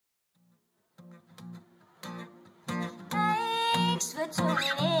Thanks for tuning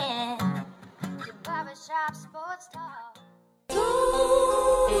in to Barbershop Sports Talk.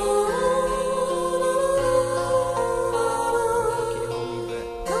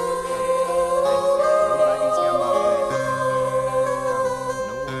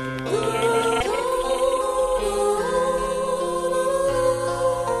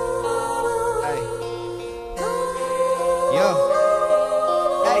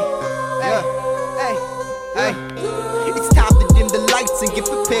 And get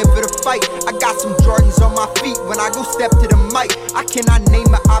prepared for the fight. I got some Jordans on my feet when I go step to the mic. I cannot name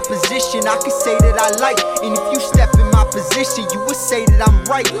my opposition, I can say that I like. And if you step in my position, you would say that I'm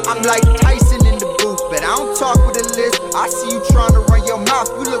right. I'm like Tyson in the booth, but I don't talk with a list. I see you trying to run your mouth,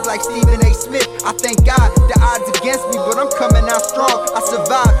 you look like Stephen A. Smith. I thank God the odds against me, but I'm coming out strong. I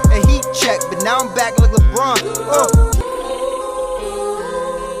survived a heat check, but now I'm back like LeBron.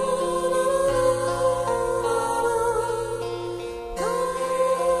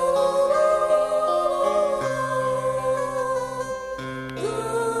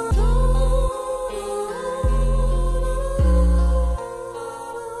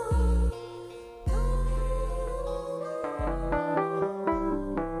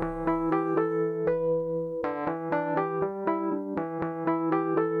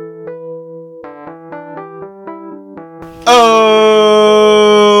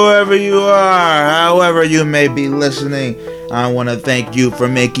 Wherever you are, however you may be listening, I want to thank you for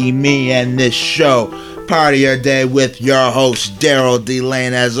making me and this show part of your day with your host, Daryl D.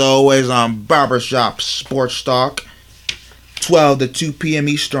 Lane, as always on Barbershop Sports Talk, 12 to 2 p.m.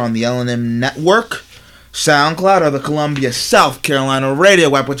 Eastern on the L&M Network, SoundCloud, or the Columbia, South Carolina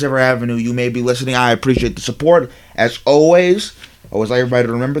radio app, whichever avenue you may be listening. I appreciate the support. As always, I always like everybody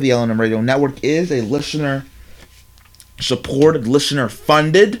to remember the L&M Radio Network is a listener-supported,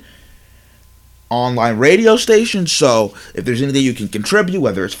 listener-funded online radio station. So if there's anything you can contribute,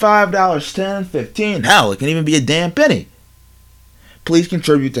 whether it's $5, $10, $15, hell, it can even be a damn penny, please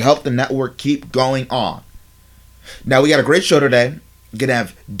contribute to help the network keep going on. Now, we got a great show today. We're going to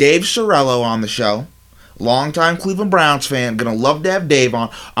have Dave Sorello on the show, longtime Cleveland Browns fan. Going to love to have Dave on.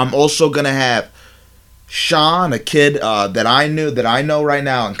 I'm also going to have Sean, a kid that I know right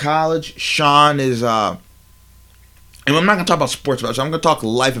now in college. Sean is and I'm not going to talk about sports about Sean. I'm going to talk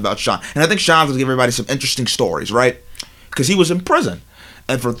life about Sean. And I think Sean's going to give everybody some interesting stories, right? Because he was in prison.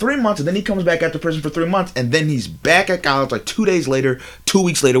 And for 3 months, and then he comes back after prison for 3 months, and then he's back at college like 2 days later, 2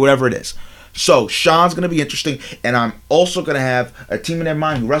 weeks later, whatever it is. So Sean's going to be interesting. And I'm also going to have a teammate of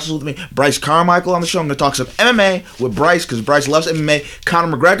mine who wrestles with me, Bryce Carmichael, on the show. I'm going to talk some MMA with Bryce because Bryce loves MMA.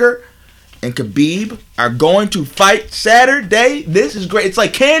 Conor McGregor and Khabib are going to fight Saturday. This is great. It's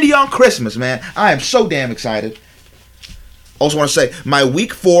like candy on Christmas, man. I am so damn excited. Also want to say, my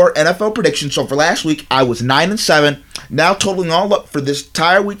Week 4 NFL prediction. So for last week, I was 9-7. Now totaling all up for this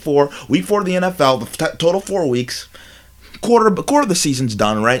entire Week 4. Week 4 of the NFL, the total 4 weeks. Quarter of the season's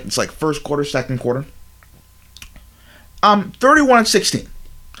done, right? It's like first quarter, second quarter. 31-16.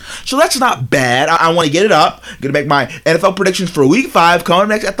 So that's not bad. I want to get it up. I'm going to make my NFL predictions for Week 5 coming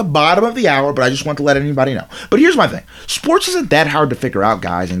next at the bottom of the hour, but I just want to let anybody know. But here's my thing. Sports isn't that hard to figure out,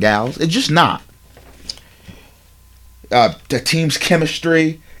 guys and gals. It's just not. The team's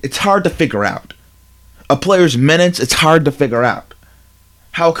chemistry, it's hard to figure out. A player's minutes, it's hard to figure out.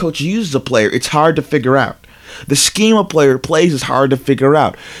 How a coach uses a player, it's hard to figure out. The scheme a player plays is hard to figure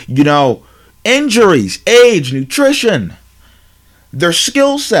out. You know, injuries, age, nutrition, their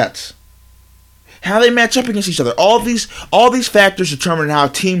skill sets, how they match up against each other. All these factors determine how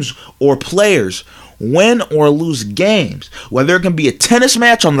teams or players win or lose games. Whether it can be a tennis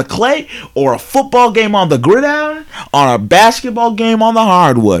match on the clay, or a football game on the gridiron, on a basketball game on the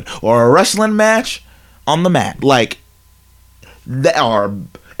hardwood, or a wrestling match on the mat, or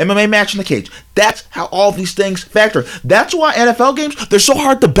MMA match in the cage. That's how all these things factor. That's why NFL games, they're so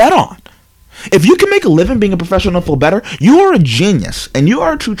hard to bet on. If you can make a living being a professional NFL bettor, you are a genius, and you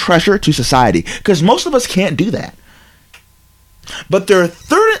are a true treasure to society, because most of us can't do that. But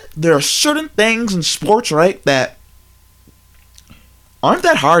there are certain things in sports, right, that aren't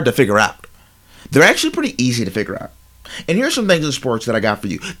that hard to figure out. They're actually pretty easy to figure out. And here's some things in sports that I got for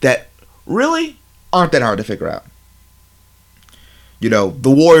you that really aren't that hard to figure out. You know,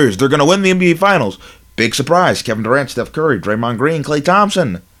 the Warriors, they're going to win the NBA Finals. Big surprise. Kevin Durant, Steph Curry, Draymond Green, Klay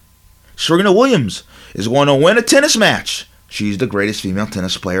Thompson. Serena Williams is going to win a tennis match. She's the greatest female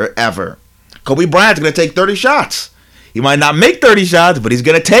tennis player ever. Kobe Bryant's going to take 30 shots. He might not make 30 shots, but he's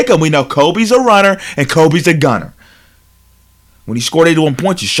going to take them. We know Kobe's a runner and Kobe's a gunner. When he scored 81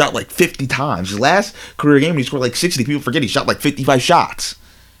 points, he shot like 50 times. His last career game, when he scored like 60, people forget he shot like 55 shots.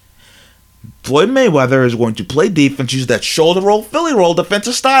 Floyd Mayweather is going to play defense, use that shoulder roll, Philly roll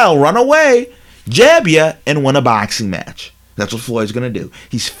defensive style, run away, jab you, and win a boxing match. That's what Floyd's going to do.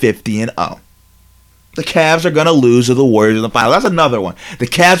 He's 50-0. The Cavs are going to lose to the Warriors in the final. That's another one. The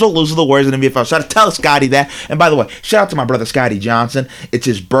Cavs will lose to the Warriors in the NBA final. So I had to tell Scotty that. And by the way, shout out to my brother Scotty Johnson. It's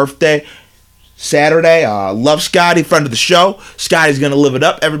his birthday Saturday. Love Scotty, friend of the show. Scotty's going to live it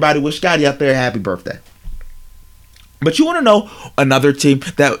up. Everybody wish Scotty out there a happy birthday. But you want to know another team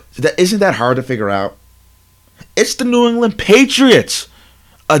that isn't that hard to figure out? It's the New England Patriots.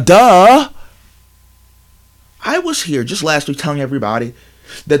 Duh. I was here just last week telling everybody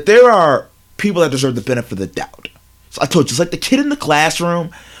that there are people that deserve the benefit of the doubt. So I told you, it's like the kid in the classroom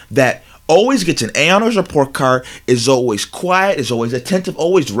that always gets an A on his report card, is always quiet, is always attentive,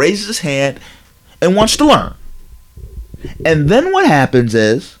 always raises his hand, and wants to learn. And then what happens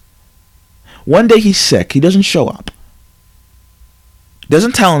is, one day he's sick, he doesn't show up.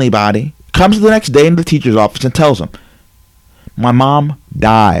 Doesn't tell anybody, comes the next day into the teacher's office and tells him, my mom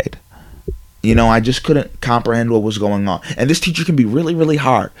died. I just couldn't comprehend what was going on. And this teacher can be really, really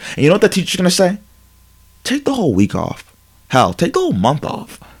hard. And you know what that teacher's going to say? Take the whole week off. Hell, take the whole month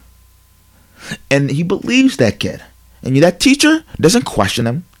off. And he believes that kid. And that teacher doesn't question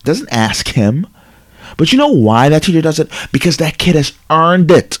him, doesn't ask him. But you know why that teacher does it? Because that kid has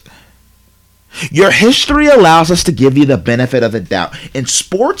earned it. Your history allows us to give you the benefit of the doubt. In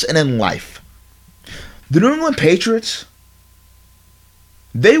sports and in life. The New England Patriots,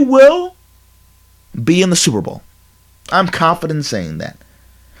 they will be in the Super Bowl. I'm confident in saying that.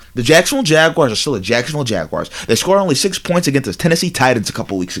 The Jacksonville Jaguars are still the Jacksonville Jaguars. They scored only 6 points against the Tennessee Titans a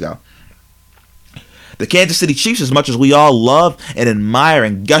couple weeks ago. The Kansas City Chiefs, as much as we all love and admire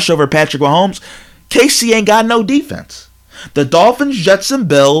and gush over Patrick Mahomes, KC ain't got no defense. The Dolphins, Jets, and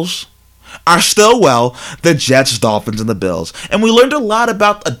Bills are still, the Jets, Dolphins, and the Bills. And we learned a lot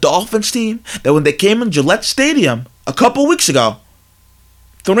about a Dolphins team that when they came in Gillette Stadium a couple weeks ago,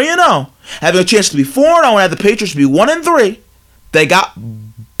 3-0, having a chance to be 4-0 and have the Patriots be 1-3, they got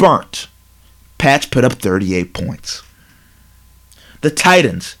burnt. Pats put up 38 points. The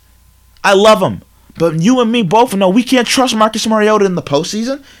Titans, I love them, but you and me both know we can't trust Marcus Mariota in the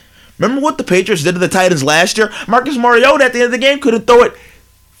postseason. Remember what the Patriots did to the Titans last year? Marcus Mariota at the end of the game couldn't throw it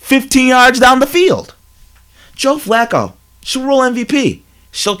 15 yards down the field. Joe Flacco, Super Bowl MVP,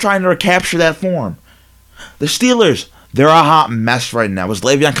 still trying to recapture that form. The Steelers, they're a hot mess right now. Is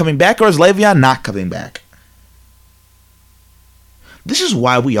Le'Veon coming back or is Le'Veon not coming back? This is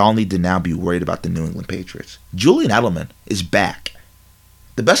why we all need to now be worried about the New England Patriots. Julian Edelman is back.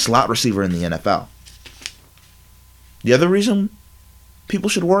 The best slot receiver in the NFL. The other reason people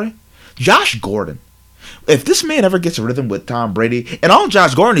should worry? Josh Gordon. If this man ever gets a rhythm with Tom Brady, and all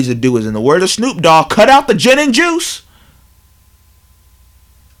Josh Gordon needs to do is, in the words of Snoop Dogg, cut out the gin and juice.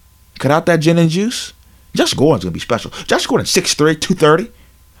 Cut out that gin and juice. Josh Gordon's going to be special. Josh Gordon, 6'3", 230.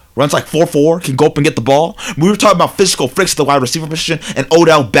 Runs like 4'4", can go up and get the ball. We were talking about physical freaks at the wide receiver position, and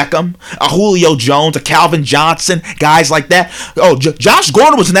Odell Beckham, a Julio Jones, a Calvin Johnson, guys like that. Oh, Josh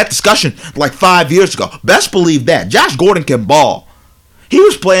Gordon was in that discussion like 5 years ago. Best believe that. Josh Gordon can ball. He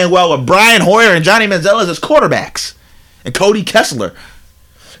was playing well with Brian Hoyer and Johnny Manziel as quarterbacks, and Cody Kessler,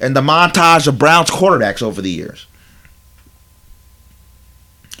 and the montage of Browns quarterbacks over the years.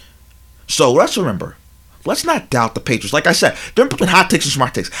 So let's remember, let's not doubt the Patriots. Like I said, they're putting hot takes and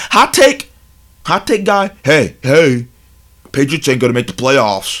smart takes. Hot take guy, hey, Patriots ain't going to make the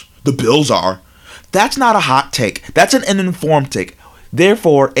playoffs. The Bills are. That's not a hot take. That's an uninformed take.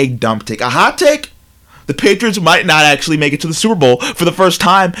 Therefore, a dumb take. A hot take, the Patriots might not actually make it to the Super Bowl for the first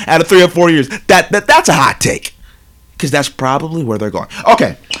time out of 3 or 4 years. That's a hot take. Because that's probably where they're going.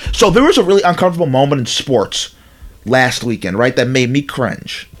 Okay, so there was a really uncomfortable moment in sports last weekend, right, that made me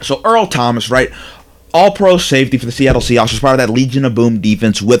cringe. So Earl Thomas, right, all-pro safety for the Seattle Seahawks, was part of that Legion of Boom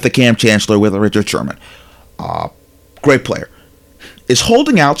defense with the Cam Chancellor, with Richard Sherman. Great player. Is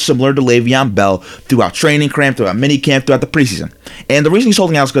holding out similar to Le'Veon Bell throughout training camp, throughout minicamp, throughout the preseason. And the reason he's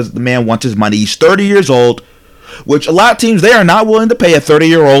holding out is because the man wants his money. He's 30 years old, which a lot of teams, they are not willing to pay a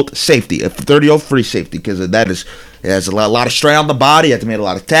 30-year-old safety, a 30-year-old free safety, because that is... It has a lot of strain on the body. You have to make a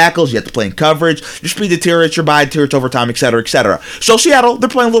lot of tackles. You have to play in coverage. Your speed deteriorates, your body deteriorates over time, etc., etc. So Seattle, they're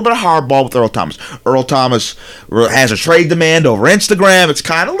playing a little bit of hardball with Earl Thomas. Earl Thomas has a trade demand over Instagram. It's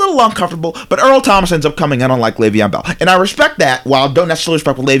kind of a little uncomfortable, but Earl Thomas ends up coming in unlike Le'Veon Bell. And I respect that, while I don't necessarily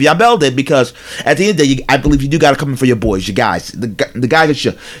respect what Le'Veon Bell did, because at the end of the day, I believe you do got to come in for your boys, your guys. The guys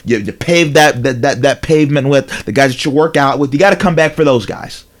that you pave that pavement with, the guys that you work out with, you got to come back for those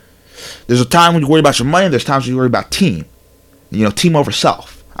guys. There's a time when you worry about your money, there's times when you worry about team. Team over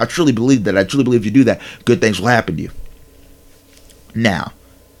self. I truly believe that. I truly believe if you do that, good things will happen to you. Now,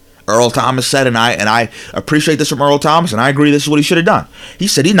 Earl Thomas said, and I appreciate this from Earl Thomas, and I agree this is what he should have done. He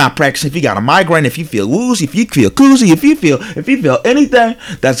said he's not practicing if you got a migraine, if you feel woozy, if you feel koozy, if you feel anything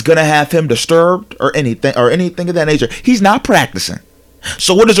that's gonna have him disturbed or anything of that nature. He's not practicing.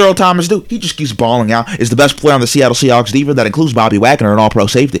 So what does Earl Thomas do? He just keeps balling out. Is the best player on the Seattle Seahawks defense. That includes Bobby Wagner, an all-pro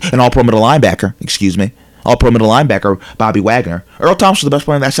safety, an all-pro middle linebacker. All-pro middle linebacker, Bobby Wagner. Earl Thomas was the best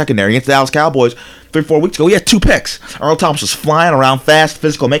player in that secondary. Against the Dallas Cowboys 3-4 weeks ago, he had 2 picks. Earl Thomas was flying around fast,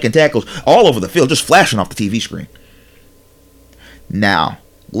 physical, making tackles all over the field, just flashing off the TV screen. Now,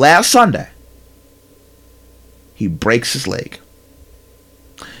 last Sunday, he breaks his leg.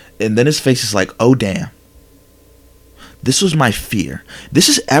 And then his face is like, oh, damn. This was my fear. This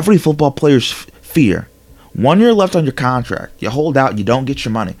is every football player's fear. 1 year left on your contract. You hold out. You don't get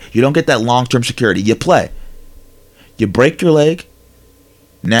your money. You don't get that long-term security. You play. You break your leg.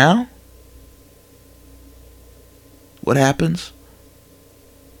 Now, what happens?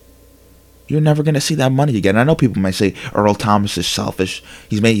 You're never going to see that money again. I know people might say Earl Thomas is selfish.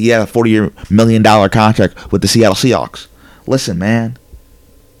 He had a $40 million contract with the Seattle Seahawks. Listen, man.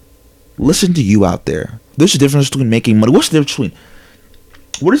 Listen to you out there. There's a difference between making money. What is the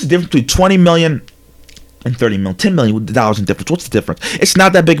difference between 20 million and 30 million? $10 million in difference. What's the difference? It's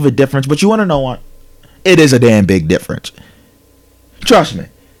not that big of a difference, but you want to know what? It is a damn big difference. Trust me.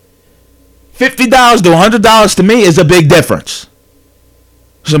 $50 to $100 to me is a big difference.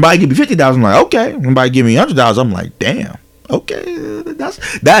 Somebody give me $50, I'm like, okay. Somebody give me $100, I'm like, damn. Okay,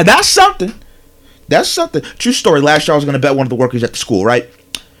 that's something. That's something. True story. Last year I was going to bet one of the workers at the school, right?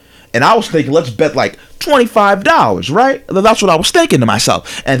 And I was thinking, let's bet like $25, right? That's what I was thinking to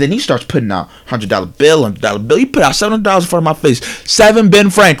myself. And then he starts putting out $100 bill. He put out $700 in front of my face. 7 Ben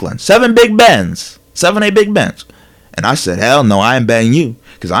Franklin. 7 Big Bens. 7 8 Big Bens. And I said, hell no, I ain't betting you.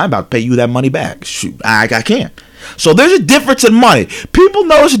 Because I'm about to pay you that money back. Shoot, I can't. So there's a difference in money. People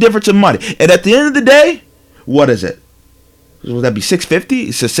know there's a difference in money. And at the end of the day, what is it? Would that be $650?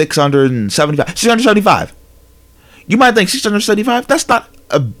 It's a $675. You might think $675? That's not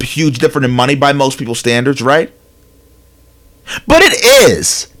a huge difference in money by most people's standards, right? But it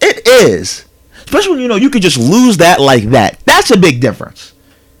is. It is. Especially when you could just lose that like that. That's a big difference.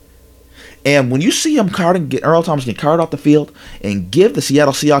 And when you see Earl Thomas get carted off the field and give the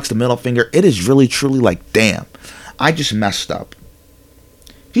Seattle Seahawks the middle finger, it is really, truly like, damn, I just messed up.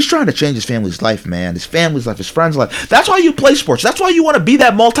 He's trying to change his family's life, man. His family's life, his friends' life. That's why you play sports. That's why you want to be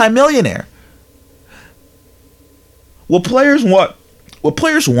that multimillionaire. What players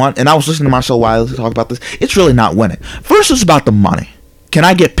want, and I was listening to Marcel Wiley talk about this, it's really not winning. First, it's about the money. Can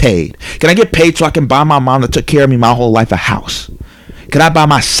I get paid? Can I get paid so I can buy my mom that took care of me my whole life a house? Can I buy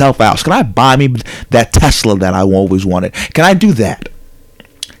myself a house? Can I buy me that Tesla that I always wanted? Can I do that?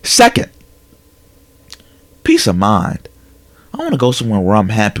 Second, peace of mind. I want to go somewhere where I'm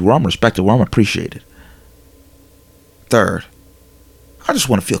happy, where I'm respected, where I'm appreciated. Third, I just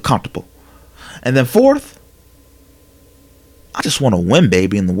want to feel comfortable. And then fourth, I just want to win,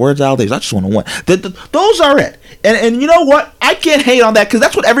 baby. In the words of Al Davis, I just want to win. Those are it. And you know what? I can't hate on that because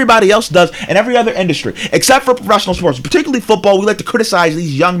that's what everybody else does in every other industry, except for professional sports, particularly football. We like to criticize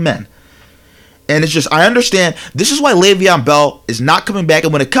these young men. And it's just, I understand. This is why Le'Veon Bell is not coming back.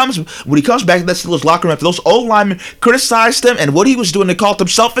 And when he comes back to that Steelers locker room, after those old linemen criticized him and what he was doing, they called him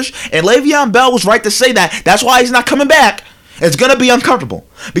selfish. And Le'Veon Bell was right to say that. That's why he's not coming back. It's going to be uncomfortable.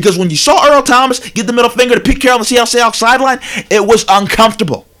 Because when you saw Earl Thomas give the middle finger to Pete Carroll on the Seattle Seahawks sideline, it was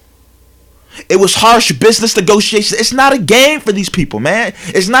uncomfortable. It was harsh business negotiations. It's not a game for these people, man.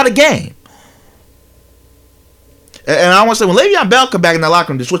 It's not a game. And I want to say, when Le'Veon Bell come back in that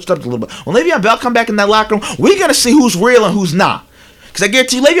locker room, they switched up a little bit. When Le'Veon Bell come back in that locker room, we're going to see who's real and who's not. Because I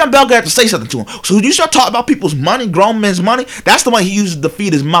guarantee you, Le'Veon Bell going to have to say something to him. So when you start talking about people's money, grown men's money, that's the money he uses to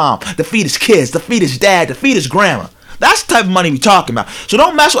feed his mom, to feed his kids, to feed his dad, to feed his grandma. That's the type of money we're talking about. So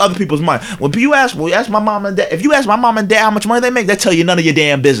don't mess with other people's money. When you ask my mom and dad, if you ask my mom and dad how much money they make, they tell you none of your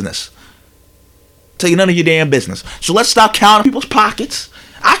damn business. So let's stop counting people's pockets.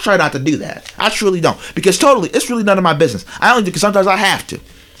 I try not to do that. I truly don't. Because totally, it's really none of my business. I only do because sometimes I have to.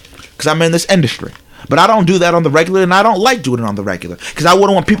 Because I'm in this industry. But I don't do that on the regular, and I don't like doing it on the regular. Because I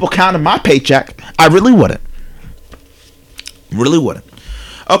wouldn't want people counting my paycheck. I really wouldn't.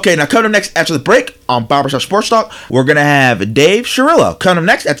 Okay, now coming up next after the break on Barbershop Sports Talk, we're going to have Dave Chirillo. Coming up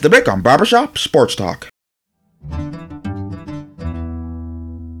next after the break on Barbershop Sports Talk.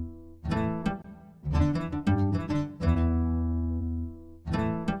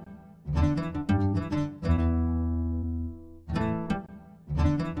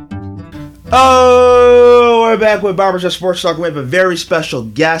 Oh, we're back with Barbershop Sports Talk. We have a very special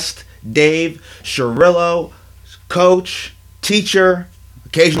guest, Dave Chirillo, coach, teacher,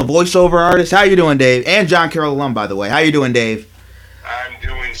 occasional voiceover artist. How you doing, Dave? And John Carroll alum, by the way. How you doing, Dave? I'm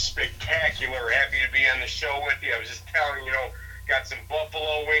doing spectacular. Happy to be on the show with you. I was just telling you, got some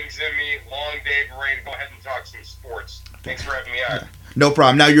buffalo wings in me. Long day, but ready to go ahead and talk some sports. Thanks for having me on. No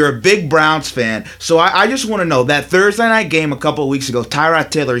problem. Now, you're a big Browns fan, so I just want to know, that Thursday night game a couple of weeks ago, Tyrod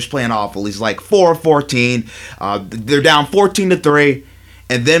Taylor is playing awful. He's like 4-14. They're down 14-3.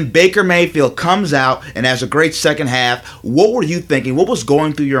 And then Baker Mayfield comes out and has a great second half. What were you thinking? What was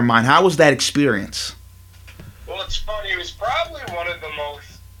going through your mind? How was that experience? Well, it's funny. It was probably one of the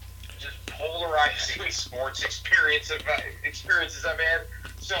most just polarizing sports experiences I've had.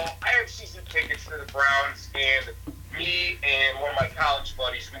 So I have season tickets to the Browns, and me and one of my college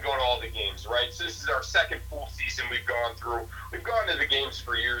buddies, we go to all the games, right? So this is our second full season we've gone through. We've gone to the games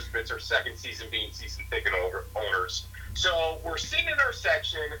for years, but it's our second season being season ticket owners. So we're sitting in our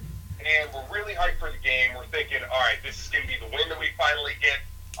section, and we're really hyped for the game. We're thinking, all right, this is going to be the win that we finally get.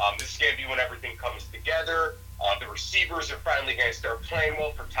 This is going to be when everything comes together. The receivers are finally going to start playing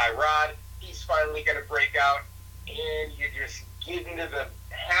well for Tyrod. He's finally going to break out. And you just get into the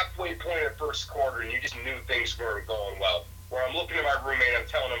halfway point of the first quarter, and you just knew things weren't going well. Where I'm looking at my roommate, I'm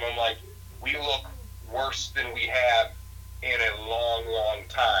telling him, I'm like, we look worse than we have in a long, long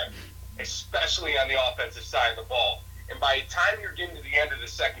time, especially on the offensive side of the ball. And by the time you're getting to the end of the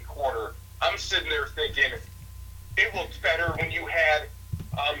second quarter, I'm sitting there thinking, it looked better when you had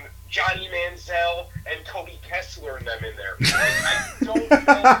Johnny Manziel and Cody Kessler and them in there. I don't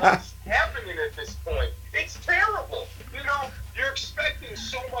know what's happening at this point. It's terrible. You're expecting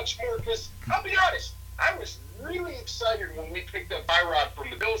so much more because, I'll be honest, I was really excited when we picked up Tyrod from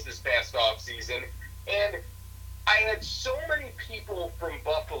the Bills this past offseason, and I had so many people from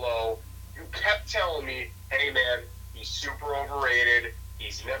Buffalo who kept telling me, hey, man, he's super overrated.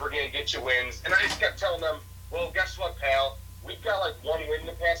 He's never going to get you wins. And I just kept telling them, well, guess what, pal? We've got like one win in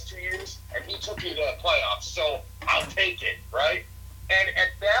the past 2 years, and he took you to the playoffs, so I'll take it, right? And at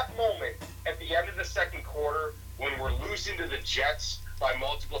that moment, at the end of the second quarter, when we're losing to the Jets by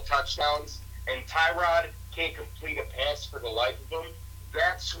multiple touchdowns, and Tyrod can't complete a pass for the life of him,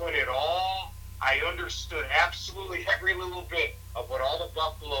 that's when I understood absolutely every little bit of what all the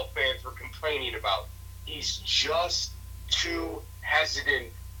Buffalo fans were complaining about. He's just too hesitant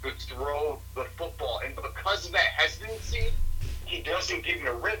to throw the football. And because of that hesitancy, he doesn't get in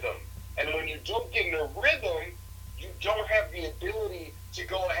a rhythm. And when you don't get in a rhythm, you don't have the ability to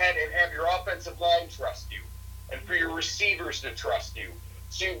go ahead and have your offensive line trust you and for your receivers to trust you.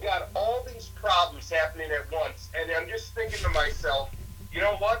 So you've got all these problems happening at once. And I'm just thinking to myself, you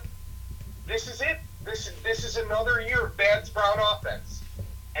know what? This is it. This is another year of bad Brown offense.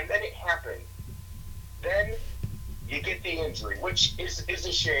 And then it happened. Then you get the injury, which is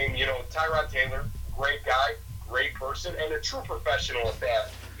a shame. Tyrod Taylor, great guy, great person, and a true professional at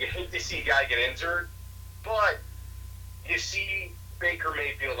that. You hate to see a guy get injured, but you see Baker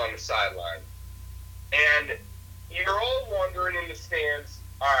Mayfield on the sideline. And you're all wondering in the stands,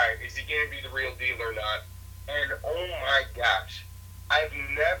 all right, is he going to be the real deal or not? And oh my gosh, I've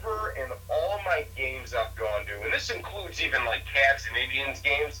never, in all my games I've gone to, and this includes even like Cavs and Indians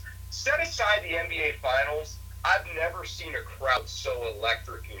games, set aside the NBA Finals, I've never seen a crowd so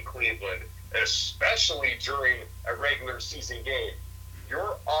electric in Cleveland, especially during a regular season game.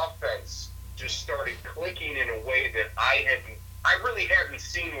 Your offense just started clicking in a way that I really hadn't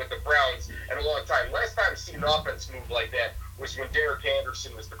seen with the Browns in a long time. Last time I've seen an offense move like that was when Derek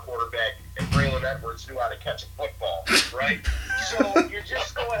Anderson was the quarterback and Braylon Edwards knew how to catch a football, right? So you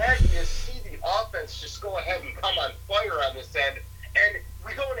just go ahead and you see the offense just go ahead and come on fire on this end. And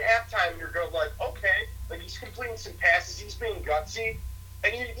we go into halftime and you're going like, okay, like he's completing some passes, he's being gutsy.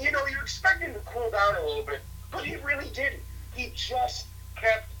 And you're expecting him to cool down a little bit, but he really didn't. He just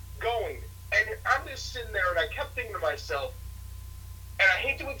kept going. And I'm just sitting there and I kept thinking to myself, and I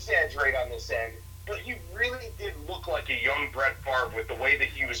hate to exaggerate on this end, but he really did look like a young Brett Favre with the way that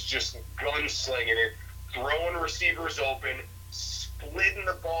he was just gunslinging it, throwing receivers open, splitting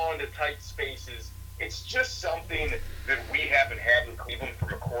the ball into tight spaces. It's just something that we haven't had in Cleveland from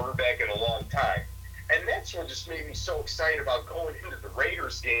a quarterback in a long time. And that's what just made me so excited about going into the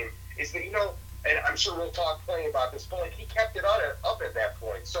Raiders game is that, and I'm sure we'll talk plenty about this, but like he kept it up at that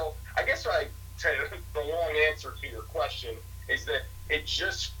point. So I guess the long answer to your question is that it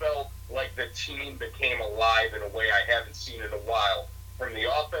just felt like the team became alive in a way I haven't seen in a while. From the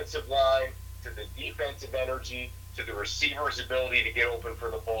offensive line to the defensive energy to the receiver's ability to get open for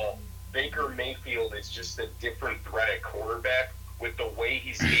the ball, Baker Mayfield is just a different threat at quarterback with the way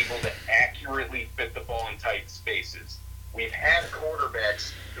he's able to accurately fit the ball in tight spaces. We've had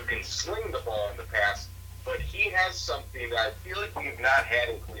quarterbacks who can sling the ball in the past, but he has something that I feel like we've not had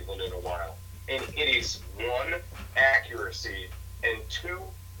in Cleveland in a while. And it is, one, accuracy, and two,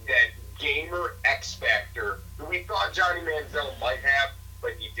 that gamer X factor that we thought Johnny Manziel might have,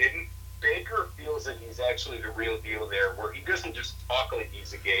 but he didn't. Baker feels that he's actually the real deal there, where he doesn't just talk like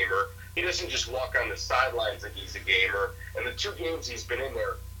he's a gamer. He doesn't just walk on the sidelines like he's a gamer. And the 2 games he's been in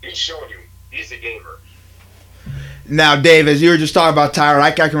there, he's shown you he's a gamer. Now, Dave, as you were just talking about Tyrod,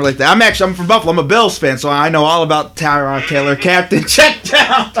 I can relate to that. I'm from Buffalo. I'm a Bills fan, so I know all about Tyrod Taylor. Captain, check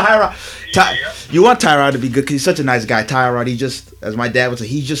down Tyrod. You want Tyrod to be good because he's such a nice guy. Tyrod, he just, as my dad would say,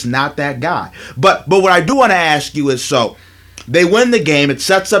 he's just not that guy. But what I do want to ask you is, so they win the game. It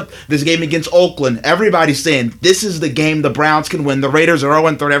sets up this game against Oakland. Everybody's saying this is the game the Browns can win. The Raiders are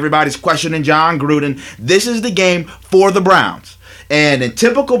 0-3. Everybody's questioning John Gruden. This is the game for the Browns. And in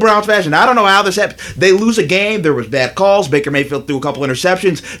typical Browns fashion, I don't know how this happened. They lose a game. There was bad calls. Baker Mayfield threw a couple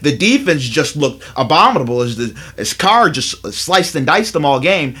interceptions. The defense just looked abominable as Carr just sliced and diced them all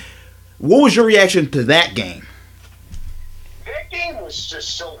game. What was your reaction to that game? That game was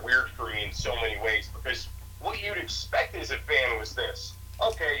just so weird for me in so many ways, because what you'd expect as a fan was this.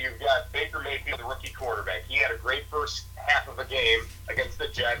 Okay, you've got Baker Mayfield, the rookie quarterback. He had a great first half of a game against the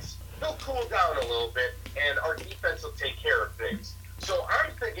Jets. He'll cool down a little bit, and our defense will take care of things. So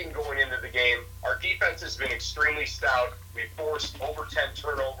I'm thinking going into the game, our defense has been extremely stout. We forced over 10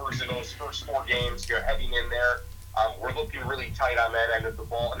 turnovers in those first 4 games. You're heading in there. We're looking really tight on that end of the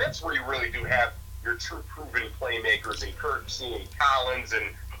ball. And that's where you really do have your true proven playmakers in Kirksey and Collins and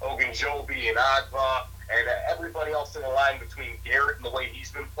Ogunjobi and Agba and everybody else in the line between Garrett and the way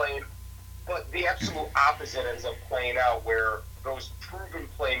he's been playing. But the absolute opposite ends up playing out, where those proven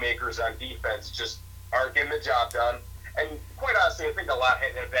playmakers on defense just aren't getting the job done. And quite honestly, I think a lot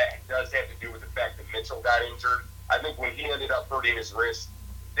of that does have to do with the fact that Mitchell got injured. I think when he ended up hurting his wrist,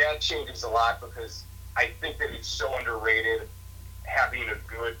 that changes a lot, because I think that it's so underrated having a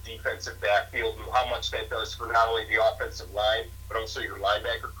good defensive backfield and how much that does for not only the offensive line, but also your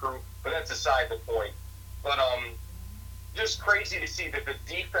linebacker crew. But that's aside the point. But just crazy to see that the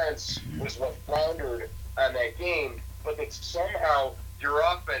defense was what floundered on that game, but that somehow your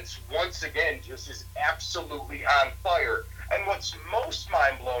offense, once again, just is absolutely on fire. And what's most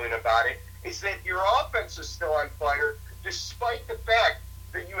mind-blowing about it is that your offense is still on fire, despite the fact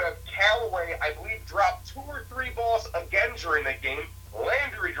that you have Callaway, I believe, dropped 2 or 3 balls again during the game.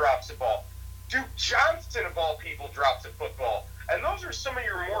 Landry drops a ball. Duke Johnson, of all people, drops a football. And those are some of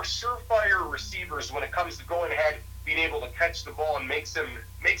your more surefire receivers when it comes to going ahead, being able to catch the ball and make some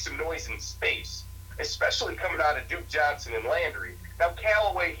noise in space, especially coming out of Duke Johnson and Landry. Now,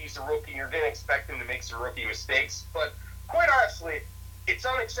 Callaway, he's a rookie. You're going to expect him to make some rookie mistakes. But quite honestly, it's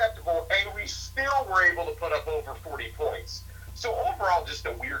unacceptable, and we still were able to put up over 40 points. So overall, just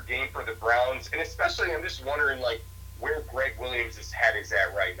a weird game for the Browns. And especially, I'm just wondering, where Greg Williams' head is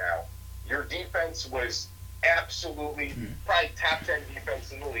at right now. Your defense was absolutely probably top 10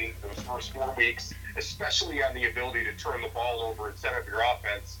 defense in the league those first 4 weeks, especially on the ability to turn the ball over and set up your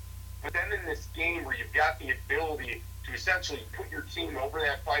offense. But then in this game where you've got the ability to essentially put your team over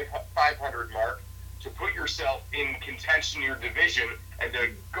that 500 mark, to put yourself in contention in your division, and to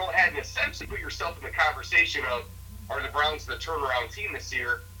go ahead and essentially put yourself in the conversation of, are the Browns the turnaround team this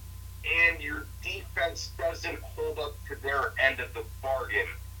year? And your defense doesn't hold up to their end of the bargain.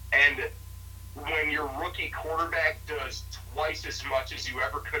 And when your rookie quarterback does twice as much as you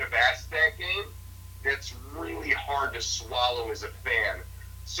ever could have asked that game, that's really hard to swallow as a fan.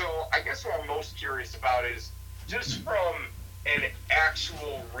 So I guess what I'm most curious about is, just from an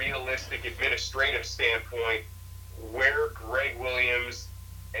actual realistic administrative standpoint, where Greg Williams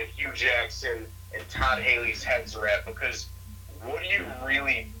and Hugh Jackson and Todd Haley's heads are at, because what do you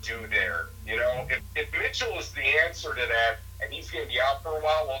really do there? You know, if Mitchell is the answer to that and he's going to be out for a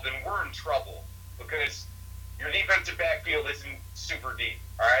while, well, then we're in trouble, because your defensive backfield isn't super deep,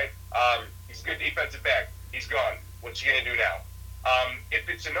 all right? He's a good defensive back. He's gone. What you going to do now? If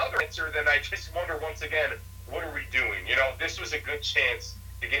it's another answer, then I just wonder once again, what are we doing? You know, this was a good chance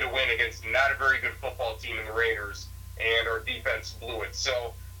to get a win against not a very good football team in the Raiders, and our defense blew it.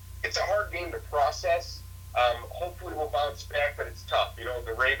 So it's a hard game to process. Hopefully we'll bounce back, but it's tough. You know,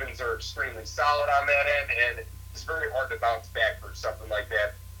 the Ravens are extremely solid on that end, and it's very hard to bounce back for something like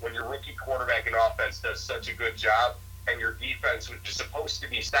that when your rookie quarterback and offense does such a good job, and your defense, which is supposed to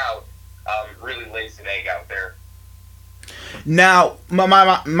be stout, really lays an egg out there. Now,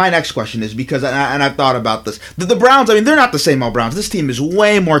 my next question is, because, and I've thought about this, the Browns, I mean, they're not the same old Browns. This team is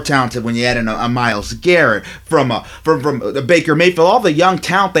way more talented when you add in a Myles Garrett, from Baker Mayfield, all the young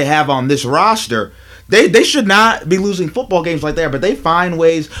talent they have on this roster. They should not be losing football games like that, but they find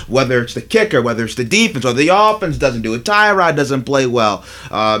ways, whether it's the kicker, whether it's the defense, or the offense doesn't do it. Tyrod doesn't play well.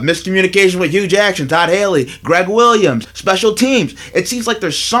 Miscommunication with Hugh Jackson, Todd Haley, Greg Williams, special teams. It seems like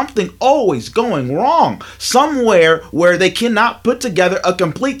there's something always going wrong somewhere where they cannot put together a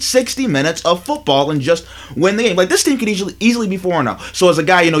complete 60 minutes of football and just win the game. Like, this team could easily be 4-0. So as a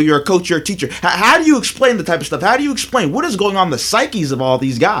guy, you're a coach, you're a teacher. How do you explain the type of stuff? How do you explain what is going on in the psyches of all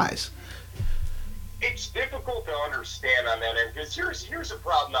these guys? It's difficult to understand on that end, because here's a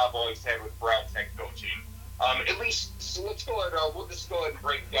problem I've always had with Browns head coaching. At least, so let's go ahead. We'll just go ahead and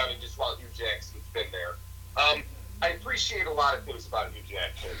break it down and just while Hugh Jackson's been there. I appreciate a lot of things about Hugh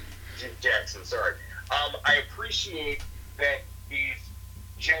Jackson. Sorry. I appreciate that he's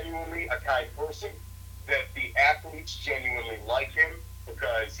genuinely a kind person, that the athletes genuinely like him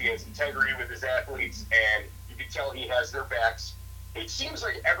because he has integrity with his athletes, and you can tell he has their backs. It seems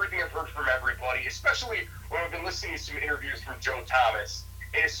like everything I've heard from everybody, especially when I've been listening to some interviews from Joe Thomas,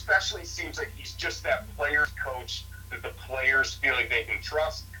 it especially seems like he's just that player's coach that the players feel like they can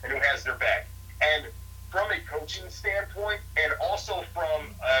trust and who has their back. And from a coaching standpoint, and also from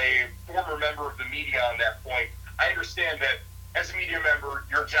a former member of the media on that point, I understand that as a media member,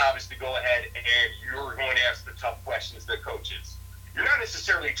 your job is to go ahead and you're going to ask the tough questions to coaches. You're not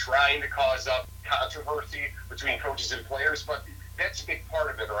necessarily trying to cause up controversy between coaches and players, but that's a big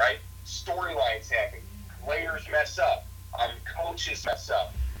part of it, right? Storylines happen. Players mess up. Coaches mess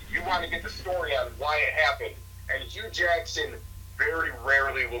up. You want to get the story on why it happened. And Hugh Jackson very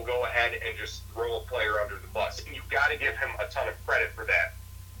rarely will go ahead and just throw a player under the bus. And you've got to give him a ton of credit for that.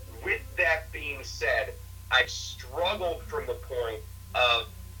 With that being said, I've struggled from the point of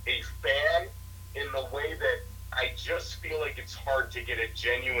a fan in the way that I just feel like it's hard to get a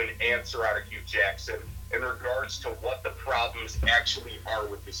genuine answer out of Hugh Jackson in regards to what the problems actually are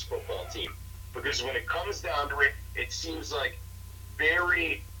with this football team. Because when it comes down to it, it seems like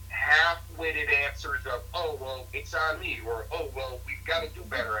very half-witted answers of, oh, well, it's on me, or, oh, well, we've got to do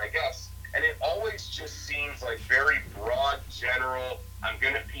better, I guess. And it always just seems like very broad, general, I'm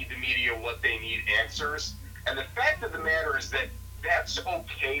going to feed the media what they need answers. And the fact of the matter is that that's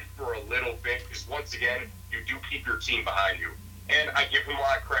okay for a little bit, because once again, you do keep your team behind you. And I give him a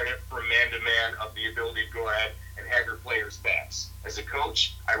lot of credit for man-to-man of the ability to go ahead and have your players' backs. As a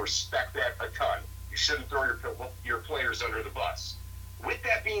coach, I respect that a ton. You shouldn't throw your players under the bus. With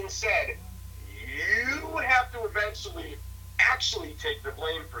that being said, you have to eventually actually take the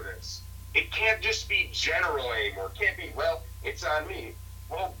blame for this. It can't just be general anymore. It can't be, well, it's on me.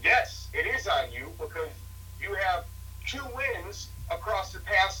 Well, yes, it is on you, because you have 2 wins across the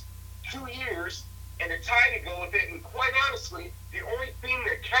past 2 years and a tie to go with it. And quite honestly, the only thing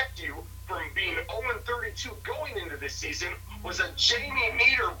that kept you from being 0-32 going into this season was a Jamie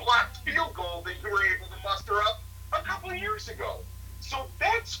Meter blocked field goal that you were able to muster up a couple of years ago. So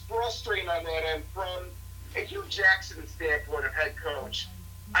that's frustrating on that end. From a Hugh Jackson standpoint of head coach,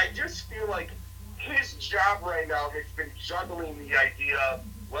 I just feel like his job right now has been juggling the idea of,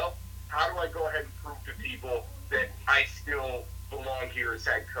 well, how do I go ahead and prove to people that I still belong here as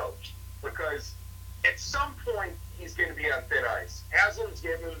head coach? Because at some point, he's going to be on thin ice. Haslam's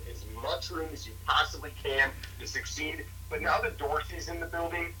given him as much room as you possibly can to succeed, but now that Dorsey's in the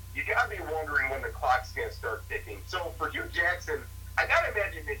building, you got to be wondering when the clock's going to start ticking. So for Hugh Jackson, I got to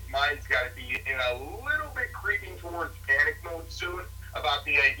imagine his mind's got to be in a little bit creeping towards panic mode soon about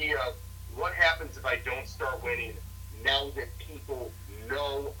the idea of what happens if I don't start winning now that people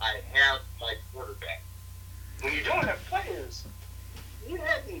know I have my quarterback. When you don't have players, you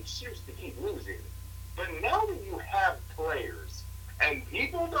have the excuse to keep losing. But now that you have players, and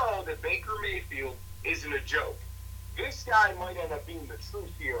people know that Baker Mayfield isn't a joke, this guy might end up being the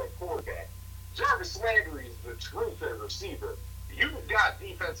truth here at quarterback. Jarvis Landry is the truth at receiver. You've got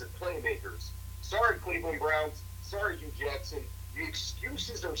defensive playmakers. Sorry, Cleveland Browns. Sorry, Hugh Jackson. The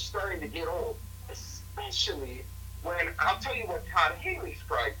excuses are starting to get old, especially when, I'll tell you what Todd Haley's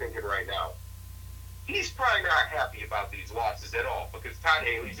probably thinking right now. He's probably not happy about these losses at all, because Todd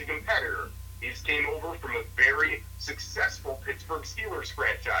Haley's a competitor. He's came over from a very successful Pittsburgh Steelers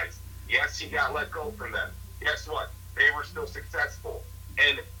franchise. Yes, he got let go from them. Guess what? They were still successful.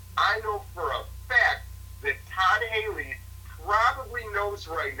 And I know for a fact that Todd Haley probably knows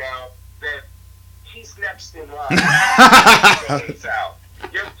right now that he's next in line.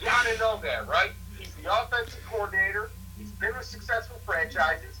 You've got to know that, right? He's the offensive coordinator. He's been with successful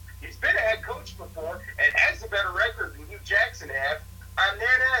franchises. He's been a head coach before and has a better record than Hugh Jackson had. On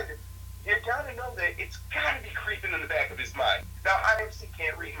that end, you got to know that it's got to be creeping in the back of his mind. Now, I obviously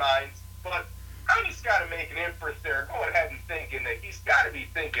can't read minds, but I just got to make an inference there. Go ahead and thinking that he's got to be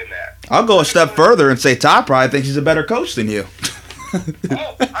thinking that. I'll go a step further and say Todd probably thinks he's a better coach than you.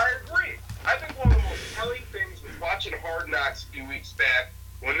 Oh, I agree. I think one of the most telling things was watching Hard Knocks a few weeks back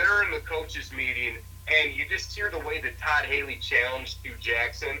when they're in the coaches meeting and you just hear the way that Todd Haley challenged Hugh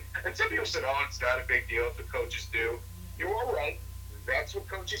Jackson. And some people said, oh, it's not a big deal if the coaches do. You are right. That's what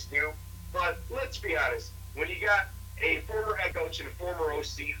coaches do. But let's be honest. When you got a former head coach and a former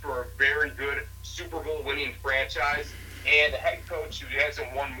OC for a very good Super Bowl winning franchise and a head coach who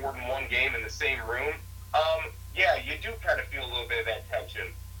hasn't won more than one game in the same room, yeah, you do kind of feel a little bit of that tension.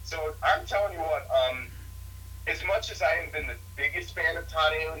 So I'm telling you what, as much as I haven't been the biggest fan of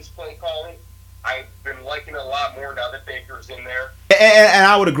Todd Haley's play calling, I've been liking it a lot more now that Baker's in there. And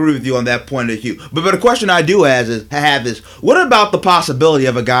I would agree with you on that point of view. But the question I do have is, what about the possibility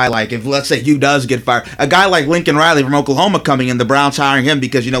of a guy like, if let's say Hugh does get fired, a guy like Lincoln Riley from Oklahoma coming in, the Browns hiring him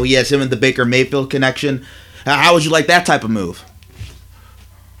because, you know, he has him and the Baker Mayfield connection. How would you like that type of move?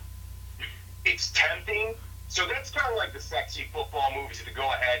 It's tempting. So that's kind of like the sexy football moves to go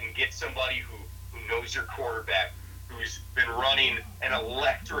ahead and get somebody who knows your quarterback, who's been running an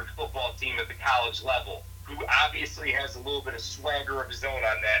electric football team at the college level, who obviously has a little bit of swagger of his own on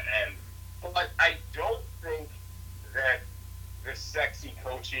that end. But I don't think that the sexy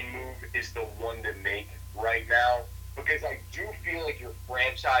coaching move is the one to make right now, because I do feel like your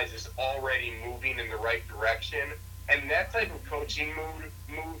franchise is already moving in the right direction, and that type of coaching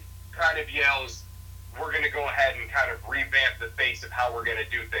move kind of yells, we're going to go ahead and kind of revamp the face of how we're going to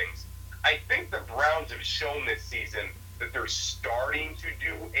do things. I think the Browns have shown this season that they're starting to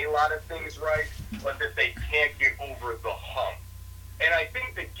do a lot of things right, but that they can't get over the hump. And I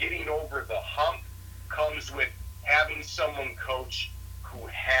think that getting over the hump comes with having someone coach who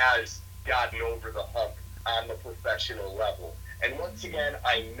has gotten over the hump on the professional level. And once again,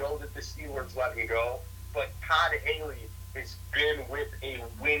 I know that the Steelers let him go, but Todd Haley has been with a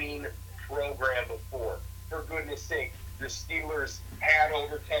winning program before. For goodness sake, the Steelers had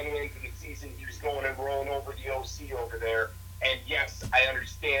over 10 wins in the season. He was going and rolling over the OC over there. And yes, I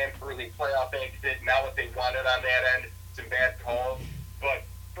understand early playoff exit, not what they wanted on that end, some bad calls. But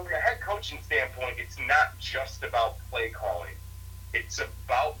from a head coaching standpoint, it's not just about play calling. It's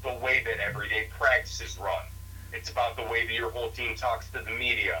about the way that everyday practices run. It's about the way that your whole team talks to the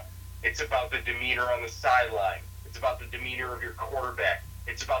media. It's about the demeanor on the sideline. It's about the demeanor of your quarterback.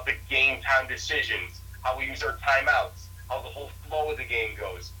 It's about the game time decisions, how we use our timeouts, how the whole flow of the game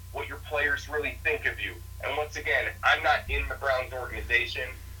goes, what your players really think of you. And once again, I'm not in the Browns organization,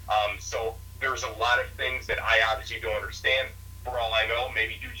 so there's a lot of things that I obviously don't understand. For all I know,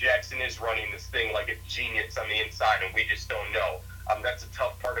 maybe Hugh Jackson is running this thing like a genius on the inside, and we just don't know. That's a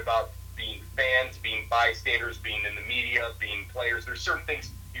tough part about being fans, being bystanders, being in the media, being players. There's certain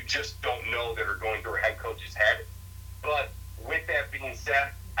things you just don't know that are going through a head coach's head. But with that being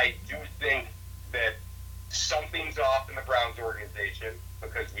said, I do think that something's off in the Browns organization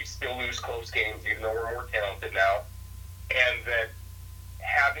because we still lose close games even though we're more talented now, and that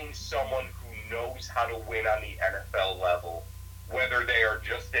having someone who knows how to win on the NFL level, whether they are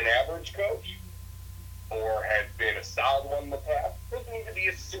just an average coach or have been a solid one in the past, doesn't need to be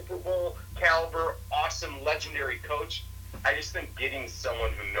a Super Bowl caliber, awesome, legendary coach. I just think getting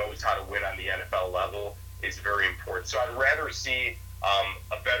someone who knows how to win on the NFL level is very important. So I'd rather see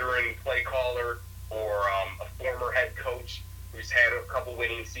a veteran play caller or a former head coach who's had a couple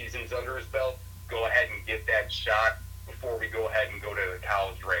winning seasons under his belt go ahead and get that shot before we go ahead and go to the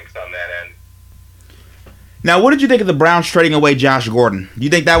college ranks on that end. Now, what did you think of the Browns trading away Josh Gordon? Do you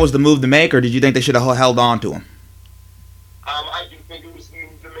think that was the move to make, or did you think they should have held on to him? I do think it was the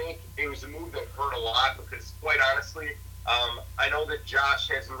move to make. It was a move that hurt a lot because, quite honestly, I know that Josh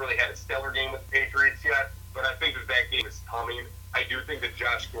hasn't really had a stellar game with the Patriots yet, but I think that game is coming. I do think that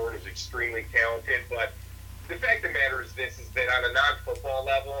Josh Gordon is extremely talented, but the fact of the matter is this, is that on a non-football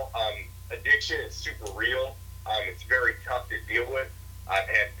level, addiction is super real. It's very tough to deal with. I've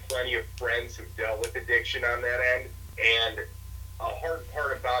had plenty of friends who've dealt with addiction on that end, and a hard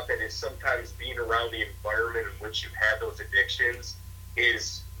part about that is sometimes being around the environment in which you've had those addictions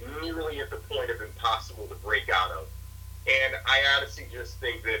is nearly at the point of impossible to break out of. And I honestly just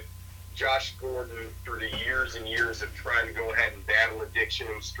think that Josh Gordon, through the years and years of trying to go ahead and battle addiction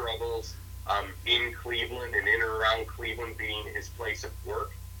and struggles in Cleveland and in and around Cleveland being his place of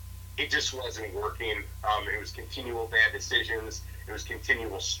work, it just wasn't working. It was continual bad decisions. It was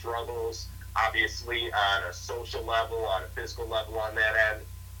continual struggles, obviously on a social level, on a physical level on that end.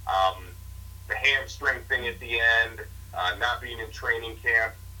 The hamstring thing at the end, not being in training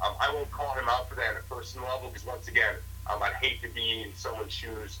camp. I won't call him out for that on a personal level because, once again, I'd hate to be in someone's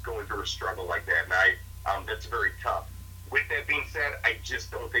shoes going through a struggle like that, and that's very tough. With that being said, I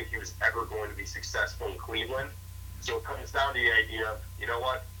just don't think he was ever going to be successful in Cleveland. So it comes down to the idea of, you know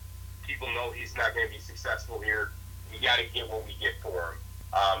what? People know he's not going to be successful here. We got to get what we get for him.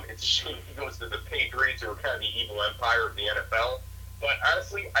 It's a shame he goes to the Patriots, who are kind of the evil empire of the NFL. But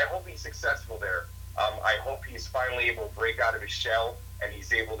honestly, I hope he's successful there. I hope he's finally able to break out of his shell and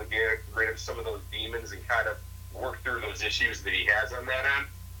he's able to get rid of some of those demons and kind of work through those issues that he has on that end.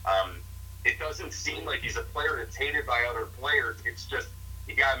 It doesn't seem like he's a player that's hated by other players. It's just,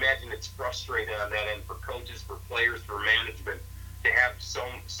 you got to imagine it's frustrating on that end for coaches, for players, for management to have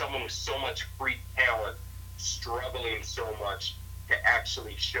someone with so much free talent struggling so much to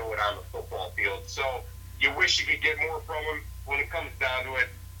actually show it on the football field. So you wish you could get more from him. When it comes down to it,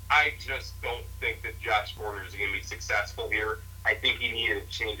 I just don't think that Josh Gordon is going to be successful here. I think he needed a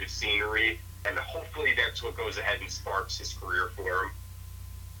change of scenery, and hopefully that's what goes ahead and sparks his career for him.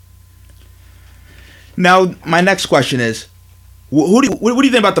 Now, my next question is, what do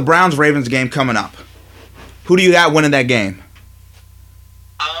you think about the Browns-Ravens game coming up? Who do you got winning that game?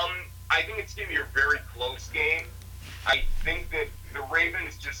 I think it's going to be a very close game. I think that the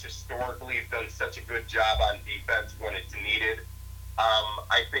Ravens just historically have done such a good job on defense when it's needed.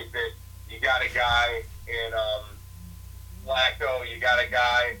 I think that you got a guy in Flacco, you got a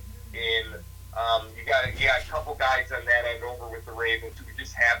guy in you got a couple guys on that end over with the Ravens who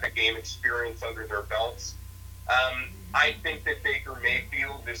just have the game experience under their belts. I think that Baker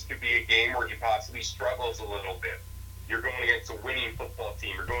Mayfield, this could be a game where he possibly struggles a little bit. You're going against a winning football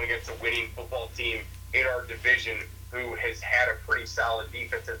team. You're going against a winning football team in our division who has had a pretty solid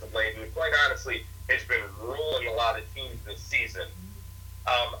defense as of late, and quite honestly has been rolling a lot of teams this season.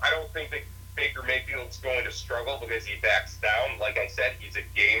 I don't think that Baker Mayfield's going to struggle because he backs down. Like I said, he's a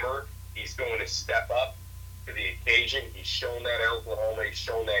gamer. He's going to step up to the occasion. He's shown that at Oklahoma. He's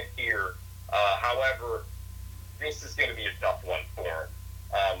shown that here. However, this is going to be a tough one for him.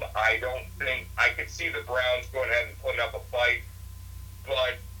 I don't think I could see the Browns going ahead and putting up a fight,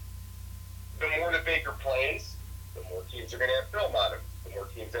 but the more that Baker plays, the more teams are going to have film on him. The more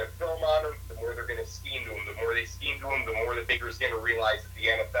teams have film on him, the more they're going to scheme to him. The more they scheme to him, the more that Baker's going to realize that the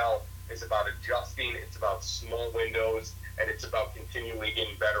NFL is about adjusting, it's about small windows, and it's about continually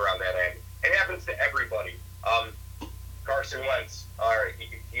getting better on that end. It happens to everybody. Carson Wentz, all right,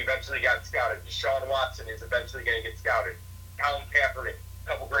 he eventually got scouted. Deshaun Watson is eventually going to get scouted. Colin Kaepernick, a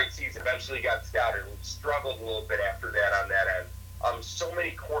couple great seasons, eventually got scouted. We struggled a little bit after that on that end. So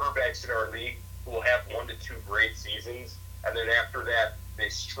many quarterbacks in our league who will have 1 to 2 great seasons, and then after that, they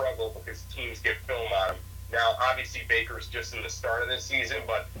struggle because teams get film on them. Now, obviously, Baker's just in the start of this season,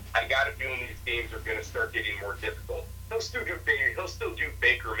 but I got a feeling these games are going to start getting more difficult. He'll still do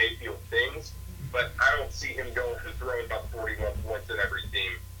Baker Mayfield things, but I don't see him going and throwing about 41 points in every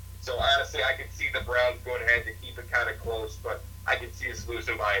game. So, honestly, I could see the Browns going ahead to keep it kind of close, but I could see us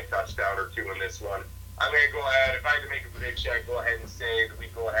losing by a touchdown or two in this one. I'm going to go ahead, if I had to make a prediction, I'd go ahead and say that we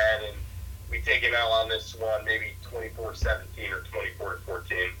go ahead and we take an L on this one, maybe 24-17 or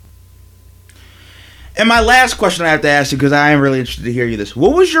 24-14. And my last question I have to ask you, because I am really interested to hear you this.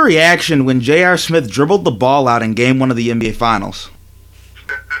 What was your reaction when J.R. Smith dribbled the ball out in Game 1 of the NBA Finals?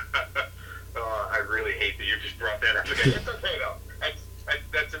 I really hate that you just brought that up again. It's okay, though.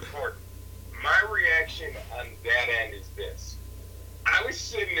 That's important. My reaction on that end is this. I was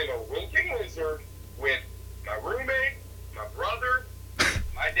sitting in a winking lizard with my roommate, my brother,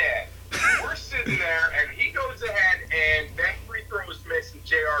 my dad. We're sitting there, and he goes ahead, and that free throw was missed, and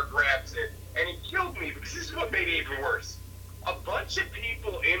JR grabs it. And it killed me because this is what made it even worse. A bunch of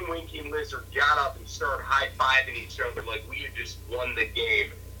people in Winking Lizard got up and started high-fiving each other like we had just won the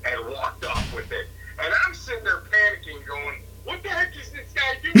game and walked off with it. And I'm sitting there panicking going, what the heck is this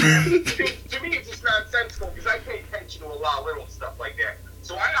guy doing? To me, it's just nonsensical because I pay attention to a lot of little stuff like that.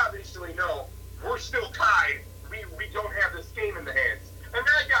 So I obviously know we're still tied. We don't have this game in the hands. And then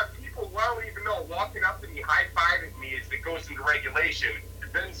I got people who I don't even know walking up to me high-fiving me as it goes into regulation.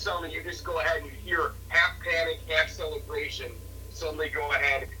 Then suddenly you just go ahead and you hear half panic, half celebration, suddenly go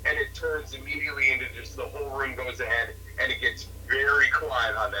ahead, and it turns immediately into just the whole room goes ahead, and it gets very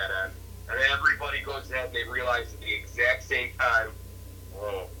quiet on that end. And everybody goes ahead and they realize at the exact same time,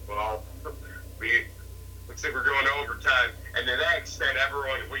 oh, well, looks like we're going to overtime. And to that extent,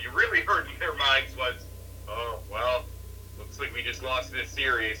 everyone, what you really heard in their minds was, oh, well, looks like we just lost this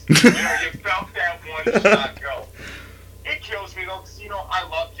series. You felt that one shot go. It kills me, though, because, I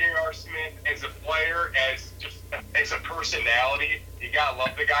love J.R. Smith as a player, as a personality. You gotta love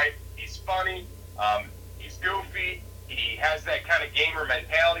the guy. He's funny. He's goofy. He has that kind of gamer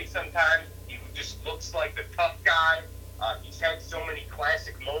mentality sometimes. He who just looks like the tough guy. He's had so many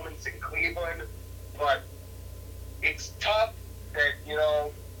classic moments in Cleveland, but it's tough that,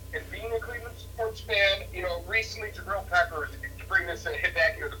 and being a Cleveland sports fan, recently Jabril Peppers, to bring this and hit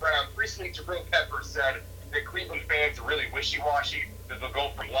back into the Browns, recently Jabril Peppers said that Cleveland fans are really wishy-washy, that they'll go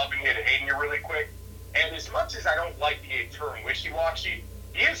from loving you to hating you really quick. And as much as I don't like the term wishy-washy,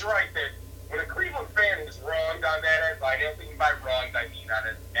 he is right that when a Cleveland fan is wronged on that end, by wronged, I mean on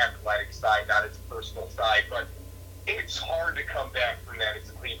an athletic side, not its personal side, but it's hard to come back from that as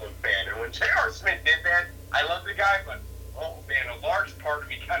a Cleveland fan. And when J.R. Smith did that, I love the guy, but, oh man, a large part of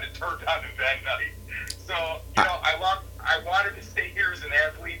me kind of turned on him that night. So, I wanted to stay here as an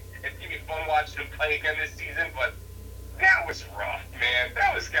athlete and it's been fun watching him play again this season, but that was rough, man.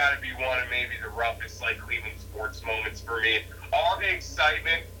 That was got to be one of maybe the roughest, Cleveland sports moments for me. All the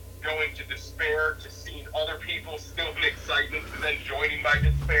excitement going to despair, to seeing other people still in excitement, and then joining my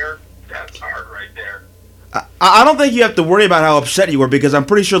despair, that's hard right there. I don't think you have to worry about how upset you were, because I'm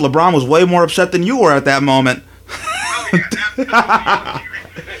pretty sure LeBron was way more upset than you were at that moment. Oh, yeah, absolutely. The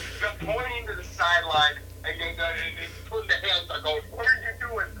pointing to the sideline and putting the hands up, going, what are you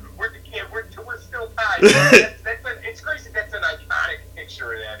doing? We're still tied. It's crazy. That's an iconic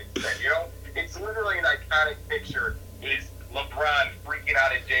picture of that extent, It's literally an iconic picture. Is LeBron freaking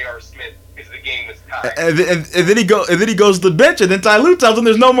out at J.R. Smith because the game was tied. And then he goes to the bench, and then Ty Lue tells him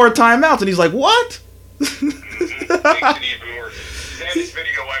there's no more timeouts, and he's like, what? Makes it even worse. Saddest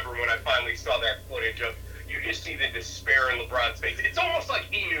video ever when I finally saw that footage of, you just see the despair in LeBron's face. It's almost like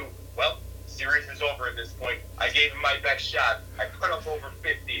he knew, well, series is over at this point. I gave him my best shot. I put up over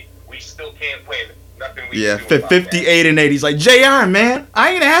 50. We still can't win. Nothing we can do about 58 and 8. He's like, JR, man,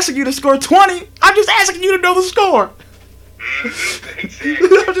 I ain't asking you to score 20. I'm just asking you to know the score. Exactly.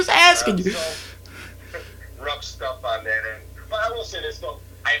 I'm just asking you. So, rough stuff on that end. But I will say this, though.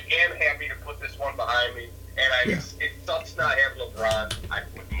 I am happy to put this one behind me. And it sucks not having LeBron. I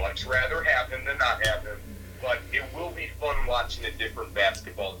would much rather have him than not have him. But it will be fun watching a different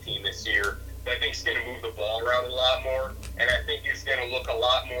basketball team this year. I think it's going to move the ball around a lot more. And I think it's going to look a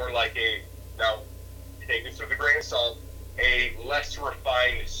lot more like now, take this with a grain of salt, a less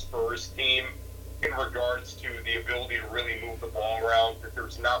refined Spurs team in regards to the ability to really move the ball around, that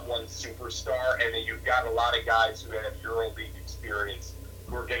there's not one superstar, and that you've got a lot of guys who have EuroLeague experience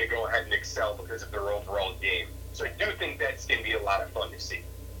who are going to go ahead and excel because of their overall game. So I do think that's going to be a lot of fun to see.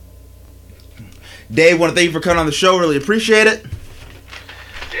 Dave, want to thank you for coming on the show. Really appreciate it.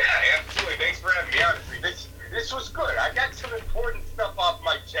 Yeah, absolutely. Thanks for having me on. This was good. I got some important stuff off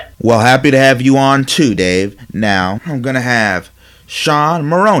my chest. Well, happy to have you on too, Dave. Now, I'm going to have Sean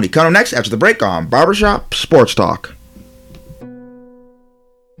Maroney coming next after the break on Barbershop Sports Talk.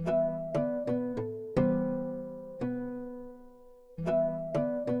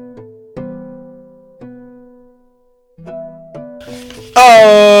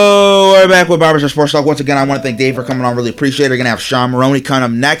 Oh, we're back with Barbershop Sports Talk. Once again, I want to thank Dave for coming on. Really appreciate it. We're going to have Sean Maroney coming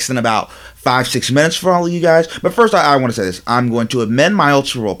up next in about 5-6 minutes for all of you guys. But first, I want to say this. I'm going to amend my old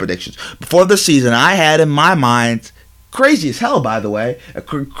Super Bowl predictions. Before the season, I had in my mind, crazy as hell, by the way,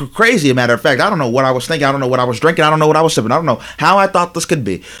 crazy, a matter of fact, I don't know what I was thinking. I don't know what I was drinking. I don't know what I was sipping. I don't know how I thought this could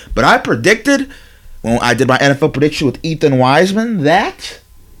be. But I predicted, when I did my NFL prediction with Ethan Wiseman, that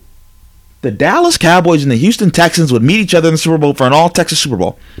the Dallas Cowboys and the Houston Texans would meet each other in the Super Bowl for an all-Texas Super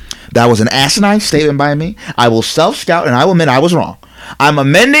Bowl. That was an asinine statement by me. I will self-scout, and I will admit I was wrong. I'm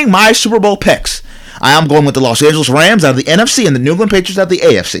amending my Super Bowl picks. I am going with the Los Angeles Rams out of the NFC and the New England Patriots out of the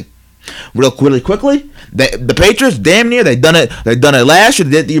AFC. Really quickly, the Patriots, damn near, they've done it last year,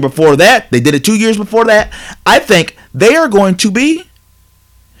 they did it the year before that, they did it 2 years before that. I think they are going to be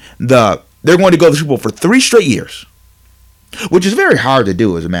they're going to go to the Super Bowl for 3 straight years, which is very hard to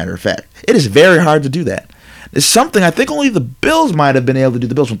do, as a matter of fact. It is very hard to do that. It's something I think only the Bills might have been able to do.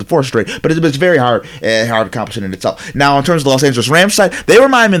 The Bills went to 4 straight, but it's very hard accomplishment in itself. Now, in terms of the Los Angeles Rams side, they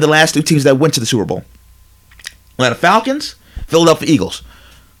remind me of the last 2 teams that went to the Super Bowl. Atlanta Falcons, Philadelphia Eagles.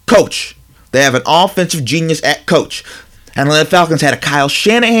 Coach. They have an offensive genius at coach. And the Atlanta Falcons had a Kyle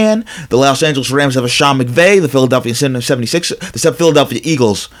Shanahan. The Los Angeles Rams have a Sean McVay. The Philadelphia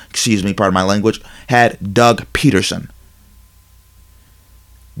Eagles, pardon my language, had Doug Peterson.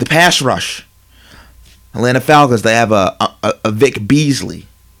 The pass rush. Atlanta Falcons, they have a Vic Beasley.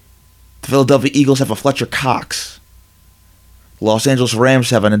 The Philadelphia Eagles have a Fletcher Cox. The Los Angeles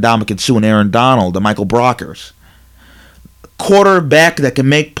Rams have an Ndamukong Suh and Aaron Donald, the Michael Brockers. Quarterback that can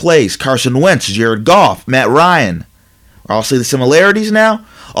make plays. Carson Wentz, Jared Goff, Matt Ryan. I'll see the similarities now.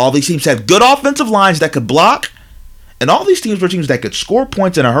 All these teams have good offensive lines that could block. And all these teams were teams that could score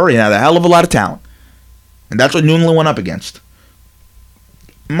points in a hurry and had a hell of a lot of talent. And that's what New England went up against.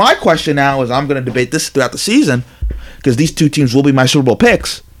 my question now is, I'm going to debate this throughout the season because these two teams will be my Super Bowl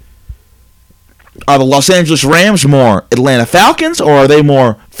picks. Are the Los Angeles Rams more Atlanta Falcons, or are they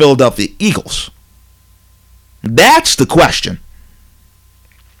more Philadelphia Eagles? That's the question.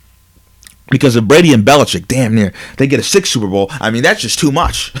 Because if Brady and Belichick, damn near, they get a 6th Super Bowl, I mean, that's just too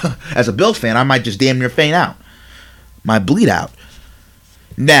much. As a Bills fan, I might just damn near faint out. Might bleed out.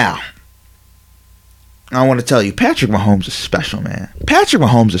 Now, I want to tell you, Patrick Mahomes is special, man. Patrick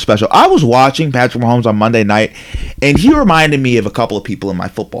Mahomes is special. I was watching Patrick Mahomes on Monday night, and he reminded me of a couple of people in my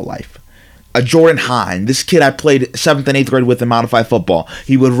football life. A Jordan Hine, this kid I played 7th and 8th grade with in modified football.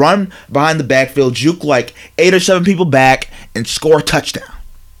 He would run behind the backfield, juke like 8 or 7 people back, and score a touchdown.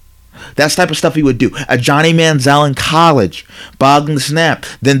 That's the type of stuff he would do. A Johnny Manziel in college, boggling the snap,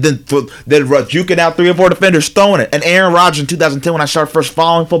 then juking out 3 or 4 defenders, throwing it. And Aaron Rodgers in 2010, when I started first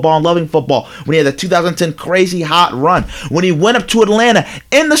following football and loving football, when he had the 2010 crazy hot run, when he went up to Atlanta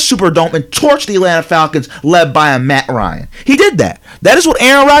in the Superdome and torched the Atlanta Falcons, led by a Matt Ryan. He did that. That is what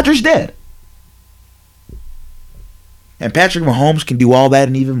Aaron Rodgers did. And Patrick Mahomes can do all that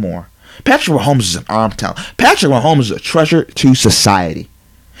and even more. Patrick Mahomes is an arm talent. Patrick Mahomes is a treasure to society.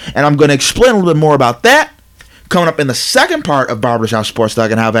 And I'm going to explain a little bit more about that coming up in the second part of Barbershop Sports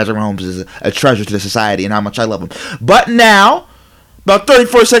Talk and how Patrick Mahomes is a treasure to the society and how much I love him. But now, about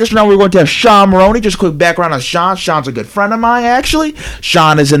 34 seconds from now, we're going to have Sean Maroney. Just a quick background on Sean. Sean's a good friend of mine, actually.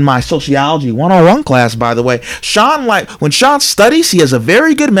 Sean is in my Sociology 101 class, by the way. Sean, when Sean studies, he has a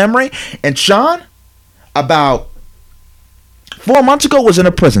very good memory. And Sean, about 4 months ago, was in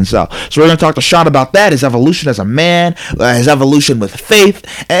a prison cell. So we're going to talk to Sean about that, his evolution as a man, his evolution with faith,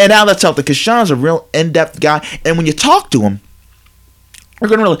 and how that's helped. Because Sean's a real in-depth guy, and when you talk to him, we're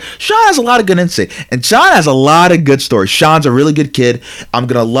going to really... Sean has a lot of good insight, and Sean has a lot of good stories. Sean's a really good kid. I'm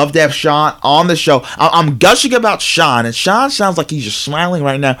going to love to have Sean on the show. I'm gushing about Sean, and Sean sounds like he's just smiling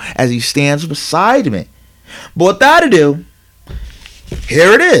right now as he stands beside me. But without ado,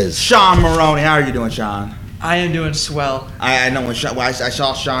 here it is. Sean Maroney. How are you doing, Sean? I am doing swell. I know when I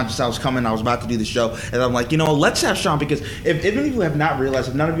saw Sean just as I was coming, I was about to do the show, and I'm like, let's have Sean, because if any of you have not realized,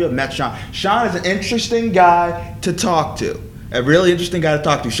 if none of you have met Sean, Sean is an interesting guy to talk to. A really interesting guy to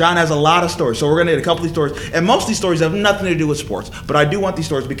talk to. Sean has a lot of stories, so we're going to get a couple of these stories, and most of these stories have nothing to do with sports, but I do want these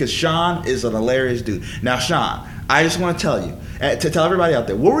stories because Sean is an hilarious dude. Now, Sean, I just want to tell you, to tell everybody out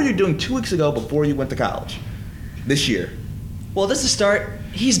there, what were you doing 2 weeks ago before you went to college this year? Well, just to start,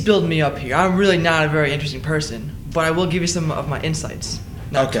 he's building me up here. I'm really not a very interesting person, but I will give you some of my insights.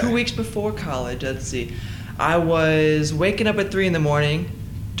 Now, Okay. 2 weeks before college, let's see, I was waking up at 3 in the morning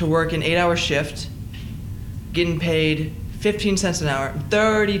to work an 8-hour shift, getting paid 15 cents an hour,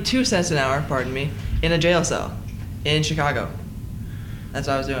 32 cents an hour, pardon me, in a jail cell in Chicago. That's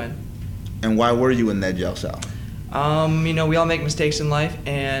what I was doing. And why were you in that jail cell? We all make mistakes in life,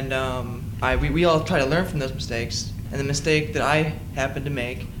 and we all try to learn from those mistakes. And the mistake that I happened to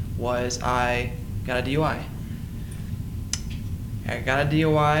make was I got a DUI. I got a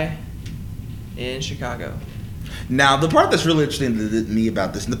DUI in Chicago. Now, the part that's really interesting to me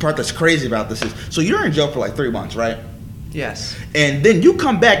about this, and the part that's crazy about this is, so you're in jail for like 3 months, right? Yes. And then you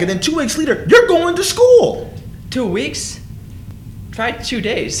come back, and then 2 weeks later, you're going to school. 2 weeks? Try 2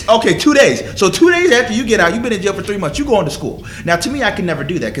 days. Okay, 2 days. So 2 days after you get out, you've been in jail for 3 months, you going to school. Now, to me, I could never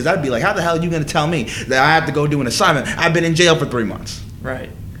do that, because I'd be like, how the hell are you going to tell me that I have to go do an assignment? I've been in jail for 3 months. Right.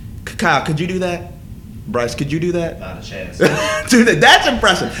 Kyle, could you do that? Bryce, could you do that? Not a chance. Dude, that's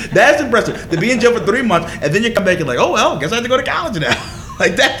impressive. That's impressive. To be in jail for 3 months, and then you come back and like, oh, well, guess I have to go to college now.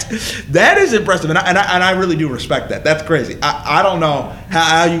 Like, that is impressive, and I really do respect that. That's crazy. I don't know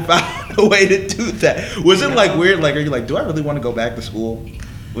how you found a way to do that. Was it like weird? Like, are you like, do I really want to go back to school?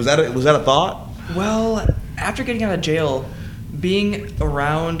 Was that a thought? Well, after getting out of jail, being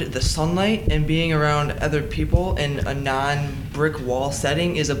around the sunlight and being around other people in a non-brick wall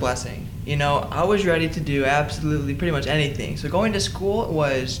setting is a blessing. I was ready to do absolutely pretty much anything. So going to school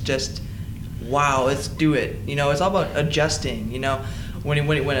was just, wow, let's do it. It's all about adjusting.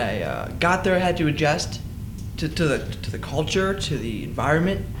 When I got there, I had to adjust to the culture, to the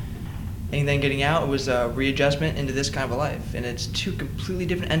environment, and then getting out, it was a readjustment into this kind of a life. And it's two completely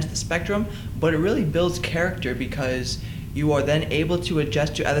different ends of the spectrum, but it really builds character because you are then able to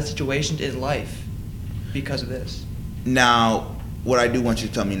adjust to other situations in life because of this. Now, what I do want you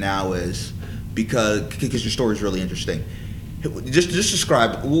to tell me now is, because your story is really interesting, just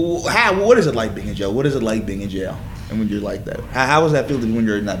describe, what is it like being in jail? What is it like being in jail? And when you're like that, how does that feel when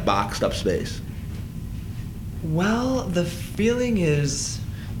you're in that boxed up space? Well, the feeling is,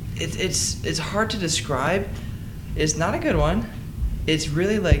 it's hard to describe. It's not a good one. It's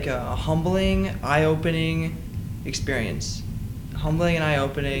really like a humbling, eye-opening experience. humbling and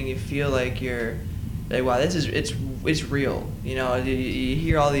eye-opening. You feel like you're like, wow, it's real. You know, you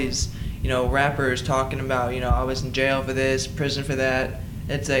hear all these, you know, rappers talking about, you know, I was in jail for this, prison for that.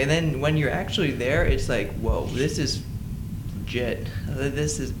 It's like, and then when you're actually there, it's like, whoa, this is legit.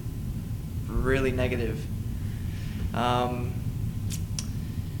 This is really negative. Now,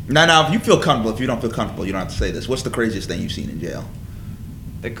 if you feel comfortable, if you don't feel comfortable, you don't have to say this. What's the craziest thing you've seen in jail?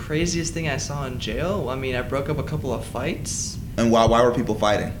 The craziest thing I saw in jail? I mean, I broke up a couple of fights. And why were people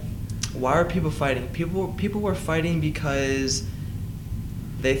fighting? Why were people fighting? People were fighting because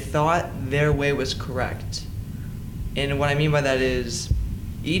they thought their way was correct. And what I mean by that is,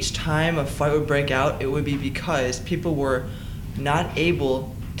 each time a fight would break out, it would be because people were not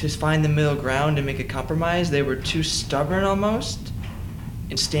able to find the middle ground and make a compromise. They were too stubborn almost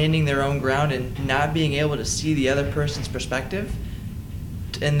in standing their own ground and not being able to see the other person's perspective.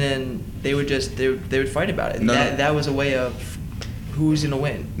 And then they would fight about it. That was a way of who's gonna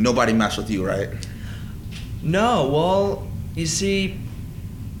win. Nobody messed with you, right? No, well, you see,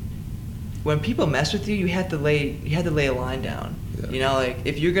 when people mess with you, you have to lay a line down. Yeah. You know, like,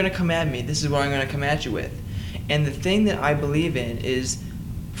 if you're gonna come at me, this is what I'm gonna come at you with. And the thing that I believe in is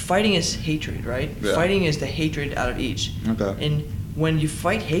fighting is hatred, right? Yeah. Fighting is the hatred out of each. Okay. And when you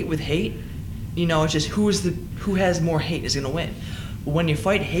fight hate with hate, you know, it's just who has more hate is gonna win. But when you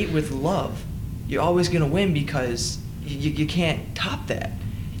fight hate with love, you're always gonna win because you can't top that.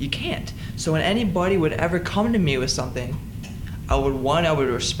 You can't. So when anybody would ever come to me with something, I would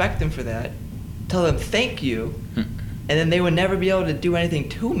respect them for that, tell them thank you, and then they would never be able to do anything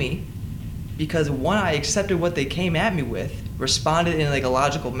to me because one, I accepted what they came at me with, responded in like a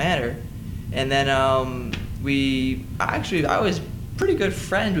logical manner, and then I was pretty good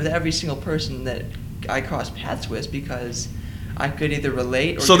friend with every single person that I crossed paths with because I could either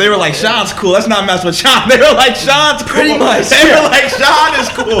relate or... So they were like, Sean's cool. Let's not mess with Sean. They were like, Sean's cool. Pretty much. They were like, Sean is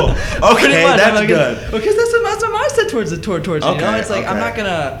cool. Okay, that's like, good. Because that's what my mindset towards it. Towards okay, you know? It's like, okay. I'm not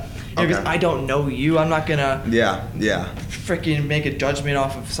gonna... Because I don't know you. I'm not gonna... Yeah. Freaking make a judgment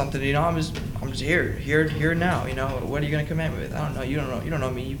off of something, you know? I'm just here now, you know? What are you gonna come at me with? I don't know. You don't know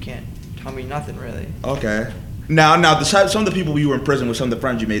me. You can't tell me nothing, really. Okay. Now, some of the people you were in prison with, some of the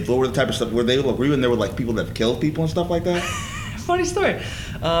friends you made, what were the type of stuff? Were you in there with like people that have killed people and stuff like that? Funny story.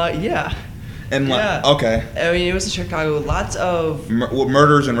 Yeah. And yeah. Okay. I mean, it was in Chicago. Lots of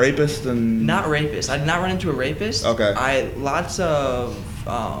murders and rapists and. Not rapists. I did not run into a rapist. Okay. Lots of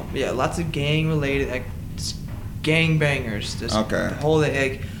gang related, like gang bangers. Just okay. Whole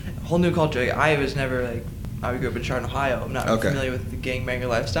new culture. Like, I was never like. I grew up in Charlotte, Ohio. I'm not familiar with the gangbanger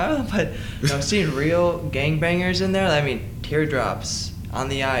lifestyle, but you know, seeing real gangbangers in there, I mean, teardrops on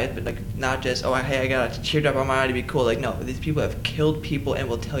the eyes, but like not just, oh, hey, I got a teardrop on my eye to be cool. Like, no, these people have killed people and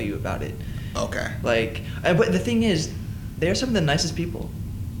will tell you about it. Okay. Like, but the thing is, they're some of the nicest people.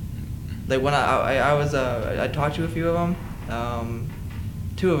 Like when I talked to a few of them,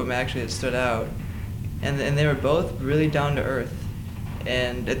 two of them actually that stood out, and they were both really down to earth,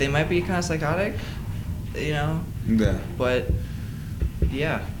 and they might be kind of psychotic. You know. Yeah. But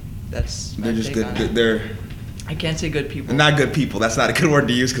yeah, that's. They're just good. They're. I can't say good people. Not good people. That's not a good word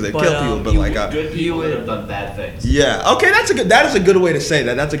to use because they kill people. But like good people that have done bad things. Yeah. Okay. That is a good way to say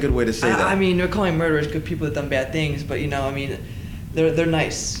that. That's a good way to say that. I mean, they're calling murderers good people that done bad things, but you know, I mean, they're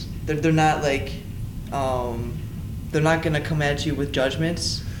nice. They're not like, they're not gonna come at you with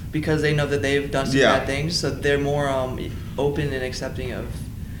judgments because they know that they've done some bad things. So they're more open and accepting of.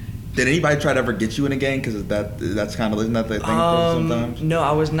 Did anybody try to ever get you in a gang? Because that's kind of, isn't that the thing sometimes? No,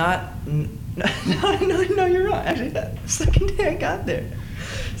 I was not. No, you're wrong. Actually, the second day I got there,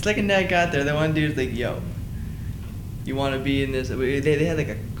 the one dude's like, "Yo, you want to be in this?" They had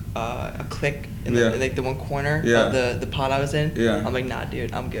like a clique in like the one corner of the pod I was in. Yeah. I'm like, "Nah,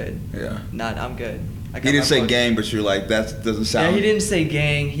 dude, I'm good." Yeah. Nah, I'm good. He didn't say gang, but you're like, that doesn't sound. Yeah, he didn't say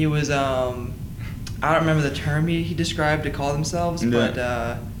gang. He was I don't remember the term he described to call themselves, but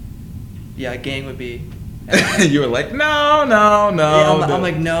yeah, gang would be. You were like, no. Yeah, I'm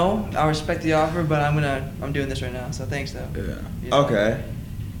like, no, I respect the offer, but I'm doing this right now, so thanks though. Yeah. You know? Okay.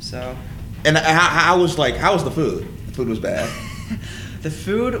 So. And how was the food? The food was bad. The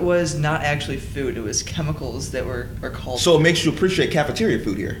food was not actually food; it was chemicals that are called. So it makes you appreciate cafeteria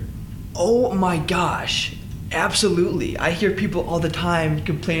food here. Oh my gosh. Absolutely. I hear people all the time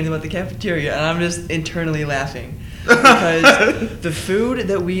complaining about the cafeteria, and I'm just internally laughing. Because the food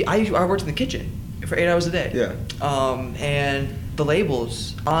that I worked in the kitchen for 8 hours a day. Yeah. And the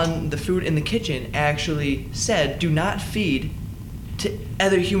labels on the food in the kitchen actually said, do not feed to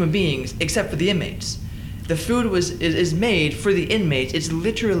other human beings except for the inmates. The food is made for the inmates. It's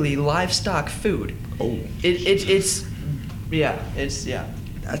literally livestock food. Oh. It's Yeah, it's yeah.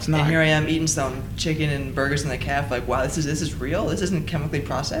 That's And not. here I am eating some chicken and burgers in the calf. Like, wow, this is real. This isn't chemically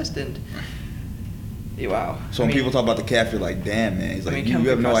processed. And yeah, wow. So when people talk about the calf, you're like, damn, man. He's I like, mean, you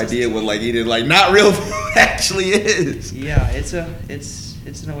have no chemical idea what like eating like not real food actually is. yeah, it's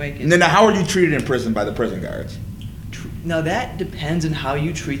an awakening. And then how are you treated in prison by the prison guards? Now that depends on how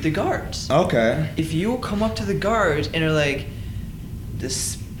you treat the guards. Okay. If you come up to the guards and are like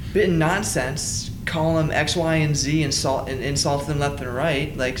this spitting nonsense, call them X, Y, and Z, insult them left and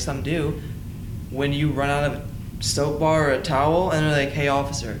right, like some do, when you run out of a soap bar or a towel and they're like, hey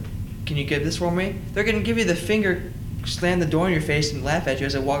officer, can you get this for me? They're gonna give you the finger, slam the door in your face and laugh at you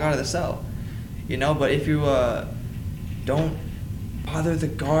as they walk out of the cell. You know, but if you don't bother the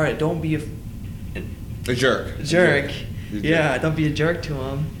guard, don't be A jerk. jerk. A Yeah, don't be a jerk to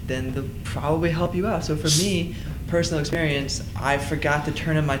them, then they'll probably help you out. So for me, personal experience, I forgot to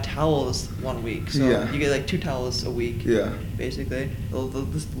turn in my towels one week. So Yeah. you get like 2 towels a week, Yeah. basically,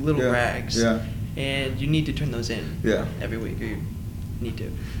 those little Yeah. rags. Yeah. And you need to turn those in Yeah. every week, or you need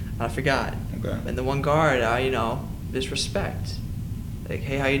to. I forgot. Okay. And the one guard, just respect. Like,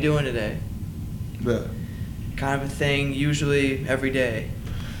 hey, how you doing today? Yeah. Kind of a thing, usually every day.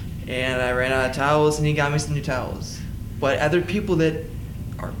 And I ran out of towels, and he got me some new towels. But other people that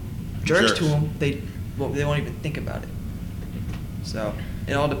are jerks to Jerks. him, they won't even think about it. So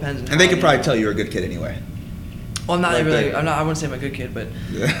it all depends on. And they how could you- probably tell you're a good kid anyway. Well, I'm not like really. they- I'm not. I wouldn't say I'm a good kid, but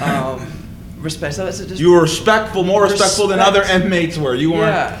Yeah. respect. So it's just. You were respectful, more respectful than Respect. other inmates were. You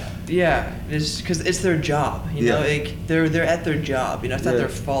weren't. Yeah. It's because it's their job. You know, Yeah. like they're at their job. You know, it's not Yeah. their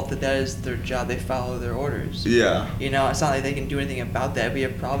fault that is their job. They follow their orders. Yeah. You know, it's not like they can do anything about that. If we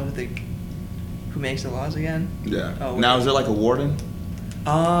have problems with who makes the laws again? Yeah. Oh, Now, wait. is there like a warden?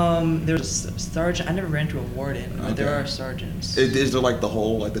 There's a sergeant. I never ran into a warden, but there Okay. are sergeants. Is there like the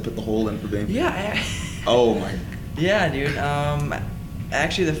hole? Like they put the hole in for being? Yeah. Oh my. Yeah, dude.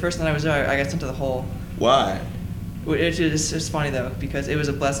 Actually, the first night I was there, I got sent to the hole. Why? It's funny though, because it was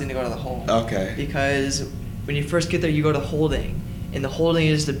a blessing to go to the hole. Okay. Because when you first get there, you go to holding, and the holding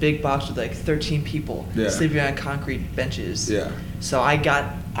is the big box with like 13 people Yeah. sleeping on concrete benches. Yeah. So I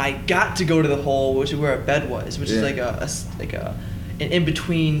got to go to the hole, which is where a bed was, which is Yeah. like an in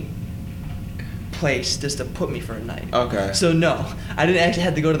between place just to put me for a night. Okay. So no, I didn't actually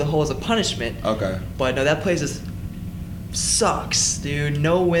have to go to the hole as a punishment. Okay. But no, that place sucks, dude.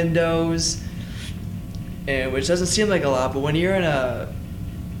 No windows, and which doesn't seem like a lot, but when you're in a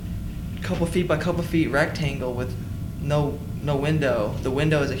couple feet by couple feet rectangle with no window, the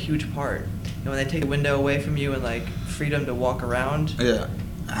window is a huge part. And when they take the window away from you and like freedom to walk around, Yeah.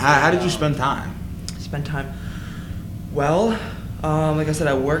 How did you spend time? spend time. Well, like I said,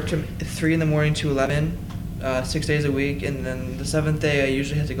 I worked from 3 in the morning to 11, 6 days a week, and then the 7th day I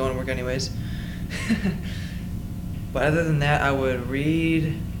usually had to go and work anyways. But other than that, I would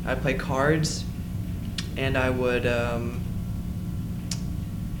read, I'd play cards, and I would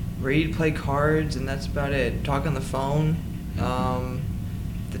read, play cards, and that's about it. Talk on the phone.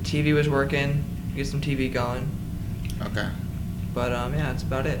 The TV was working, get some TV going. Okay. But yeah, that's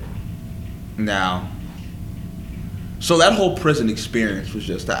about it. Now. So that whole prison experience was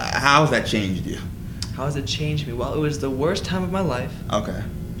just how has that changed you? How has it changed me? Well, it was the worst time of my life Okay.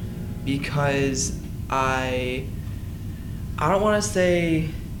 because I don't want to say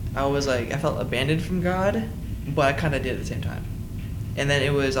I felt abandoned from God, but I kind of did at the same time. And then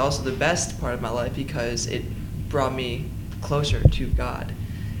it was also the best part of my life because it brought me closer to God.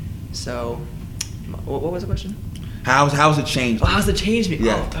 So, what was the question? How's it changed? Oh, how's it changed me?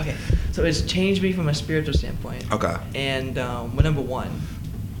 Yeah. Oh, okay. So it's changed me from a spiritual standpoint. Okay. And well, number 1.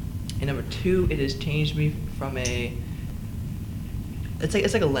 And number 2, it has changed me from it's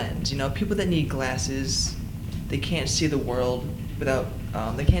like a lens, you know. People that need glasses, they can't see the world without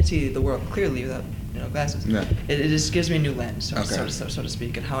they can't see the world clearly without glasses. Yeah. It just gives me a new lens, so Okay. to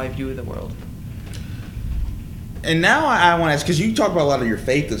speak, and how I view the world. And now I want to ask, because you talk about a lot of your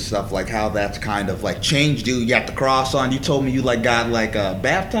faith and stuff, like how that's kind of like changed you. You got the cross on. You told me you like got like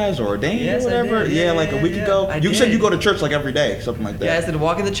baptized or ordained Yes, or I whatever. did. Yeah, like a week ago. I You said did. you go to church like every day, something like that. Yeah, I said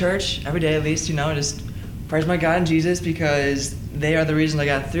walk in the church every day at least, just praise my God and Jesus because they are the reason I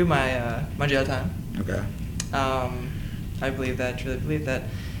got through my my jail time. Okay. I believe that, truly believe that.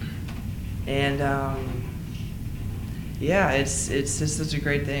 And yeah, it's just such a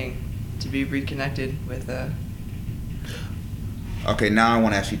great thing to be reconnected with. Okay, now I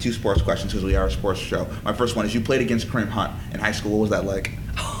want to ask you 2 sports questions because we are a sports show. My first one is you played against Kareem Hunt in high school. What was that like?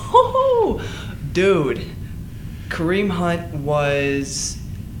 Oh, dude, Kareem Hunt was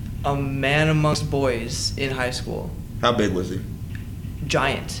a man amongst boys in high school. How big was he?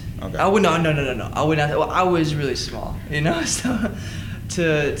 giant. Okay. I would not. No. I would not. Well, I was really small. So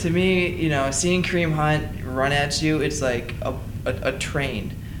to me, seeing Kareem Hunt run at you, it's like a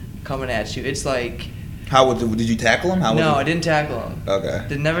train coming at you. It's like. Did you tackle him? No, I didn't tackle him.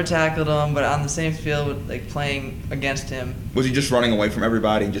 Okay. Never tackled him, but on the same field, like playing against him. Was he just running away from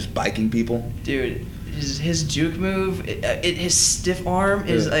everybody and just biking people? Dude, his juke move, his stiff arm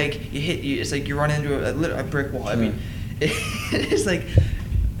is like it's like you're running into a brick wall. I mean, it's like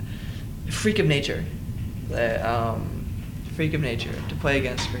freak of nature. Freak of nature to play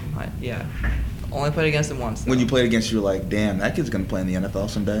against Kareem Hunt. Yeah. Only played against him once. Though. When you played against, you were like, "Damn, that kid's gonna play in the NFL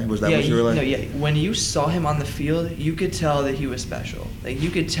someday." Was that what you were like? No, yeah. When you saw him on the field, you could tell that he was special. Like you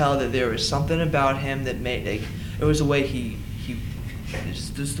could tell that there was something about him that made it was the way he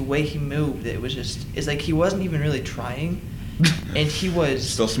just the way he moved. It was just it's like he wasn't even really trying, and he was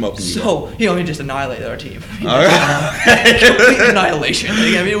still smoking. So he just annihilated our team. All right. Complete annihilation.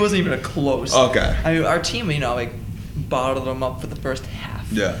 Like, I mean, it wasn't even a close. Okay. I mean, our team, bottled them up for the first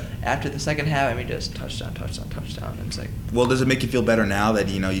half. Yeah. After the second half, just touchdown. And it's like. Well, does it make you feel better now that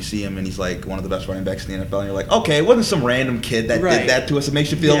you see him and he's like one of the best running backs in the NFL, and you're like, okay, it wasn't some random kid that did that to us. It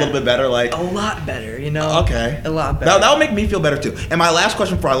makes you feel a little bit better, like a lot better, Okay. A lot better. That would make me feel better too. And my last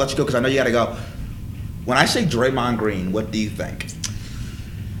question before I let you go, because I know you got to go. When I say Draymond Green, what do you think?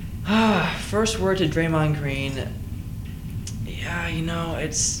 First word to Draymond Green. Yeah,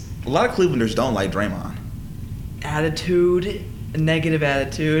 it's a lot of Clevelanders don't like Draymond. Attitude. Negative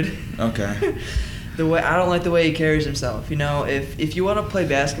attitude. Okay. I don't like the way he carries himself. If you want to play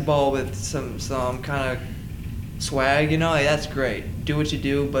basketball with some kind of swag, that's great. Do what you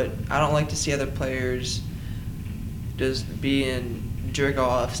do, but I don't like to see other players just being jerk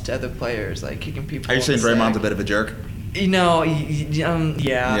offs to other players, like kicking people. Are you saying Draymond's a bit of a jerk? Yeah.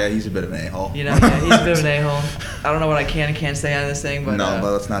 Yeah, he's a bit of an a-hole. Yeah, he's a bit of an a-hole. I don't know what I can and can't say on this thing, but no,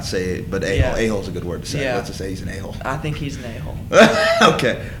 but let's not say it. But a-hole, yeah. A-hole's a good word to say. Yeah. Let's just say he's an a-hole. I think he's an a-hole.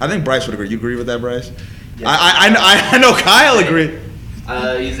 Okay, I think Bryce would agree. You agree with that, Bryce? Yes. I know Kyle agreed.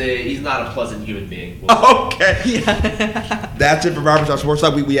 He's not a pleasant human being. Okay. Yeah. That's it for Barbershop Sports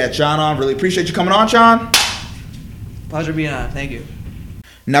Talk. We had Sean on. Really appreciate you coming on, Sean. Pleasure being on. Thank you.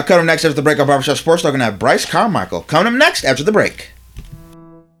 Now, coming up next after the break on Barbershop Sports Talk, we're going to have Bryce Carmichael. Coming up next after the break.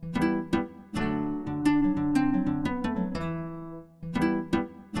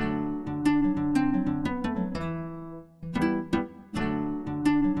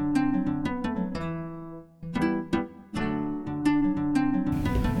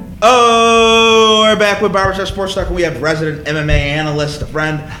 Oh, we're back with Barbershop Sports Talk. We have resident MMA analyst, a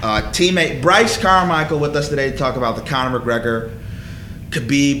friend, teammate Bryce Carmichael with us today to talk about the Conor McGregor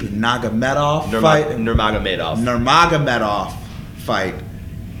Khabib Nurmagomedov fight. Nurmagomedov fight.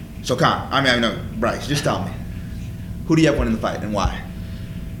 So, Bryce, just tell me, who do you have winning the fight and why?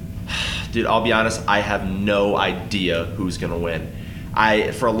 Dude, I'll be honest, I have no idea who's gonna win.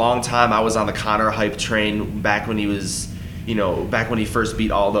 For a long time, I was on the Conor hype train back when he was. Back when he first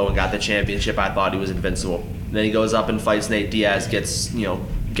beat Aldo and got the championship, I thought he was invincible. Then he goes up and fights Nate Diaz, gets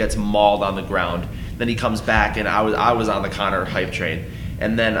mauled on the ground. Then he comes back, and I was on the Conor hype train.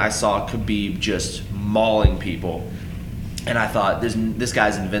 And then I saw Khabib just mauling people, and I thought this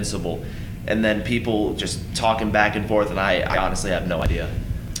guy's invincible. And then people just talking back and forth, and I honestly have no idea.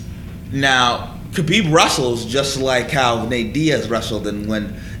 Now, Khabib wrestles just like how Nate Diaz wrestled, and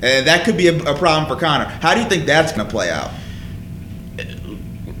that could be a problem for Conor. How do you think that's going to play out?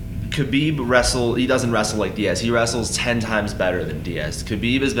 Khabib he doesn't wrestle like Diaz. He wrestles 10 times better than Diaz.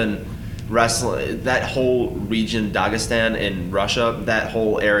 Khabib has been wrestling, that whole region, Dagestan in Russia, that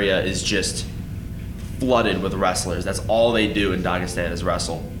whole area is just flooded with wrestlers. That's all they do in Dagestan is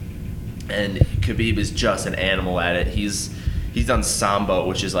wrestle. And Khabib is just an animal at it. He's done Sambo,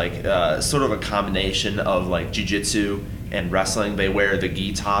 which is like sort of a combination of like jiu-jitsu and wrestling. They wear the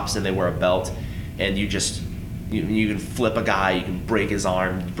gi tops and they wear a belt, and you can flip a guy, you can break his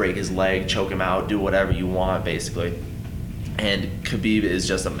arm, break his leg, choke him out, do whatever you want, basically. And Khabib is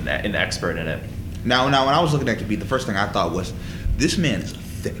just an expert in it. Now, when I was looking at Khabib, the first thing I thought was, this man is a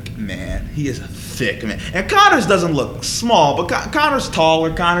thick man. He is a thick man. And Conor's doesn't look small, but Conor's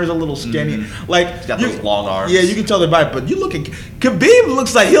taller. Conor's a little skinny. Mm-hmm. Like he's got those long arms. Yeah, you can tell they're bite. But you look at Khabib,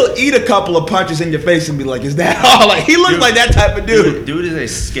 looks like he'll eat a couple of punches in your face and be like, "Is that all?" Like he looks like that type of dude. Dude is a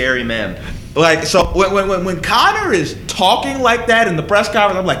scary man. Like, so when Conor is talking like that in the press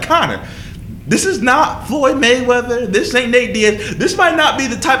conference, I'm like, Conor, this is not Floyd Mayweather. This ain't Nate Diaz. This might not be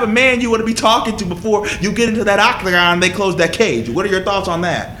the type of man you want to be talking to before you get into that octagon and they close that cage. What are your thoughts on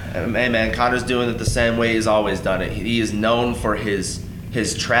that? Hey, man, Conor's doing it the same way he's always done it. He is known for his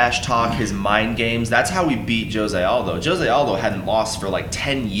his trash talk, his mind games. That's how we beat Jose Aldo. Jose Aldo hadn't lost for like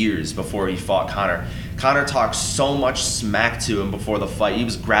 10 years before he fought Conor. Conor talked so much smack to him before the fight. He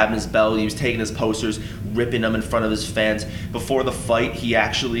was grabbing his belt, he was taking his posters, ripping them in front of his fans. Before the fight, he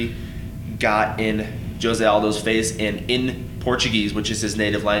actually got in Jose Aldo's face, and in Portuguese, which is his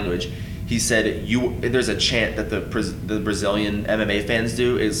native language, he said, there's a chant that the Brazilian MMA fans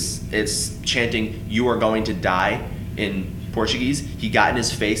do, it's chanting, "You are going to die," in Portuguese. He got in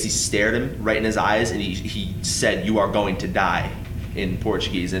his face, he stared him right in his eyes, and he said, "You are going to die," in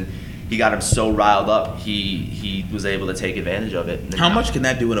Portuguese. And he got him so riled up, he was able to take advantage of it. How much can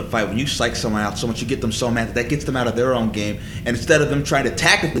that do in a fight when you psych someone out so much, you get them so mad that gets them out of their own game, and instead of them trying to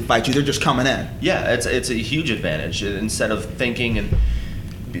tactically fight you, they're just coming in? Yeah, it's a huge advantage. Instead of thinking and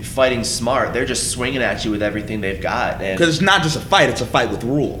fighting smart, they're just swinging at you with everything they've got. Because it's not just a fight, it's a fight with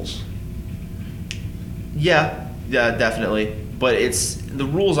rules. Yeah, definitely. But the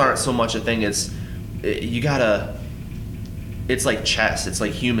rules aren't so much a thing. It's like chess. It's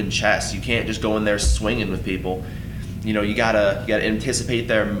like human chess. You can't just go in there swinging with people. You gotta anticipate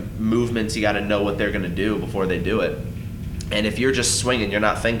their movements. You gotta know what they're gonna do before they do it. And if you're just swinging, you're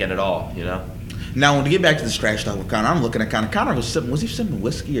not thinking at all. Now, when we get back to this trash talk with Conor, I'm looking at Conor. Conor was he sipping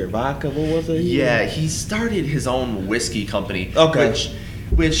whiskey or vodka? What was it? Yeah, he started his own whiskey company. Okay.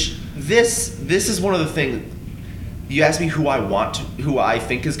 Which this is one of the things. You ask me who I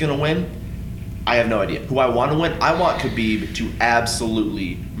think is gonna win. I have no idea. Who I want to win? I want Khabib to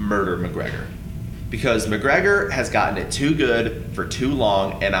absolutely murder McGregor. Because McGregor has gotten it too good for too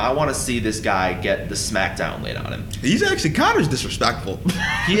long, and I want to see this guy get the smackdown laid on him. Conor's disrespectful.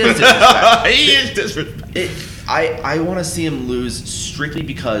 He is disrespectful. He is disrespectful. I want to see him lose strictly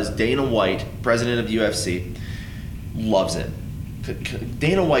because Dana White, president of UFC, loves him.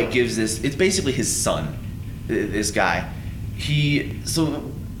 Dana White gives it's basically his son, this guy.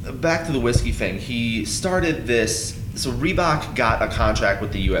 Back to the whiskey thing. He started this. So Reebok got a contract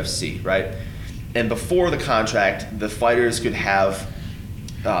with the UFC, right? And before the contract, the fighters could have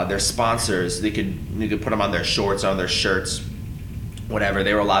their sponsors. They could put them on their shorts, on their shirts, whatever.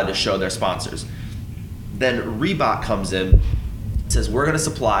 They were allowed to show their sponsors. Then Reebok comes in, says, "We're going to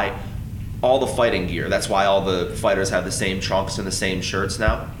supply all the fighting gear." That's why all the fighters have the same trunks and the same shirts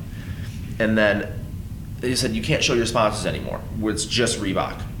now. And then they said, "You can't show your sponsors anymore. It's just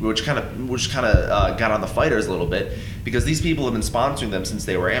Reebok," which kind of got on the fighters a little bit, because these people have been sponsoring them since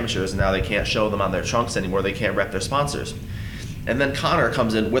they were amateurs, and now they can't show them on their trunks anymore. They can't rep their sponsors. And then Conor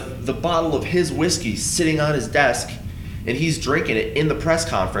comes in with the bottle of his whiskey sitting on his desk, and he's drinking it in the press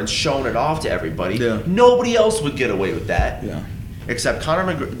conference, showing it off to everybody. Yeah. Nobody else would get away with that. Yeah. Except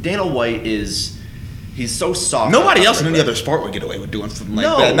Conor McGregor. Dana White he's so soft. Nobody else in any other sport would get away with doing something like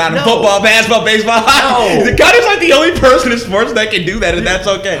that. Not in no. football, basketball, baseball. No. Connor's like the only person in sports that can do that, and that's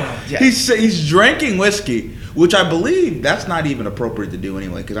okay. Yeah. He's drinking whiskey, which I believe that's not even appropriate to do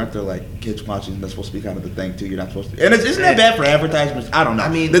anyway, because aren't there like kids watching? That's supposed to be kind of the thing too. You're not supposed to. And isn't that bad for advertisements? I don't know. I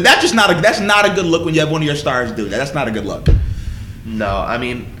mean, that's not a good look when you have one of your stars do that. That's not a good look. No, I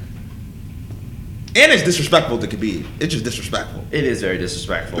mean, and it's disrespectful to Khabib. It's just disrespectful. it is very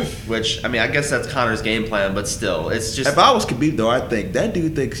disrespectful. Which, I mean, I guess that's Conor's game plan, but still, it's just. If I was Khabib, though, I think that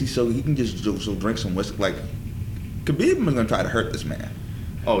dude thinks he can just drink some whiskey. Like, Khabib is going to try to hurt this man.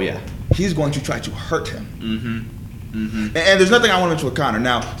 Oh yeah. He's going to try to hurt him. Mm-hmm. Mm-hmm. And there's nothing I want to mention with Conor.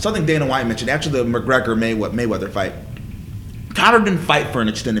 Now, something Dana White mentioned after the McGregor-Mayweather fight, Conor didn't fight for an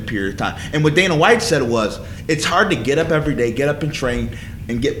extended period of time. And what Dana White said was, it's hard to get up every day, get up and train,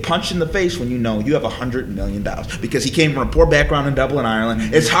 and get punched in the face when you know you have $100 million. Because he came from a poor background in Dublin,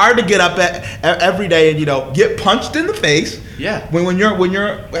 Ireland. It's hard to get up every day and get punched in the face. Yeah. When you have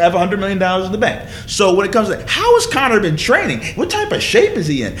 $100 million in the bank. So when it comes to how has Conor been training? What type of shape is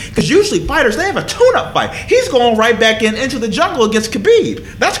he in? Because usually fighters, they have a tune-up fight. He's going right back into the jungle against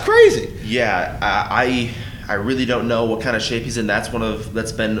Khabib. That's crazy. Yeah, I really don't know what kind of shape he's in. That's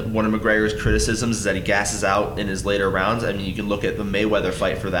been one of McGregor's criticisms, is that he gasses out in his later rounds. I mean, you can look at the Mayweather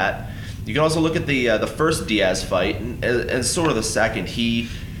fight for that. You can also look at the first Diaz fight and sort of the second. He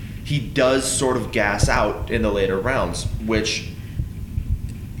does sort of gas out in the later rounds, which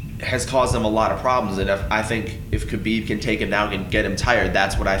has caused him a lot of problems. And I think if Khabib can take him down and get him tired,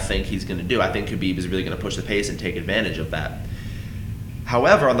 that's what I think he's going to do. I think Khabib is really going to push the pace and take advantage of that.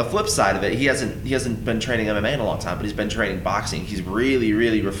 However, on the flip side of it, he hasn't been training MMA in a long time, but he's been training boxing. He's really,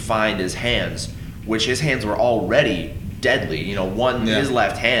 really refined his hands, which his hands were already deadly. His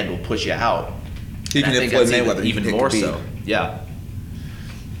left hand will push you out. He can hit Floyd Mayweather even more so. Yeah.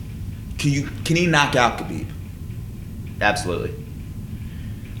 Can he knock out Khabib? Absolutely.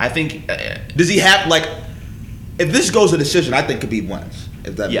 I think. Does he have if this goes to decision, I think Khabib wins.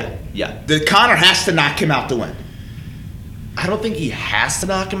 If that Yeah. The Conor has to knock him out to win. I don't think he has to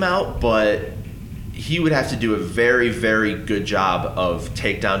knock him out, but he would have to do a very, very good job of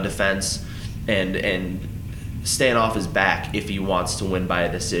takedown defense and staying off his back if he wants to win by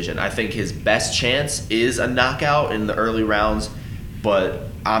a decision. I think his best chance is a knockout in the early rounds, but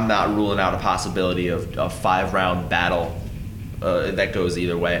I'm not ruling out a possibility of a 5-round battle that goes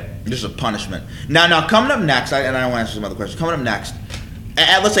either way. Just a punishment. Now coming up next, and I want to answer some other questions. Coming up next,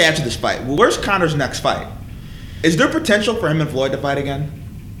 let's say after this fight, where's Conor's next fight? Is there potential for him and Floyd to fight again?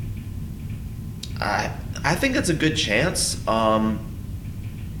 I think it's a good chance. I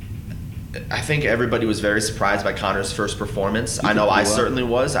think everybody was very surprised by Conor's first performance. I know I certainly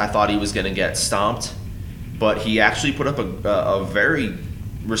was. I thought he was going to get stomped, but he actually put up a very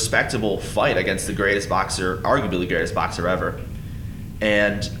respectable fight against the greatest boxer, arguably the greatest boxer ever.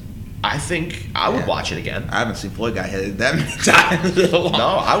 And I think I would watch it again. I haven't seen Floyd guy hit that many times in a long. No,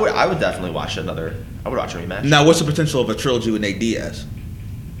 I would definitely watch another. I would watch a rematch. Now, what's the potential of a trilogy with Nate Diaz?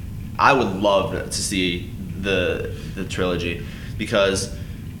 I would love to see the trilogy because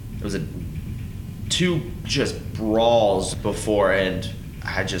it was two just brawls before, and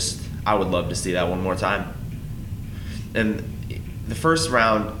I would love to see that one more time. And the first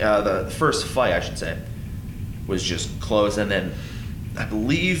round, the first fight, I should say, was just close, and then I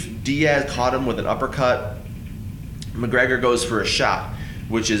believe Diaz caught him with an uppercut. McGregor goes for a shot,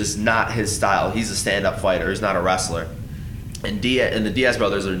 which is not his style. He's a stand-up fighter. He's not a wrestler. And the Diaz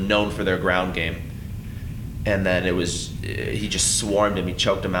brothers are known for their ground game. And then he just swarmed him. He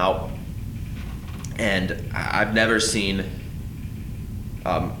choked him out. And I've never seen,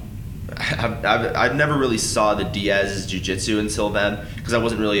 I've never really saw the Diaz's jiu-jitsu until then because I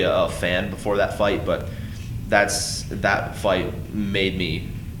wasn't really a fan before that fight. But that fight made me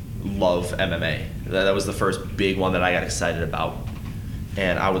love MMA. That was the first big one that I got excited about.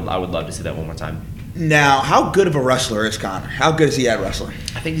 And I would love to see that one more time. Now, how good of a wrestler is Conor? How good is he at wrestling?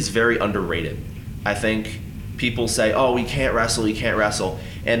 I think he's very underrated. I think people say, "Oh, he can't wrestle. He can't wrestle,"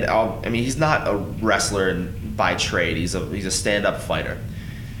 and I mean, he's not a wrestler by trade. He's a stand-up fighter.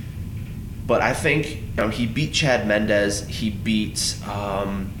 But I think he beat Chad Mendes. He beat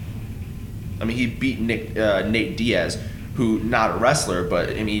Nate Diaz, who not a wrestler, but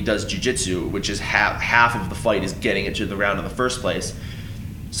I mean he does jiu-jitsu, which is half of the fight is getting into the round in the first place.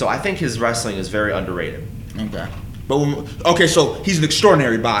 So I think his wrestling is very underrated. Okay. But so he's an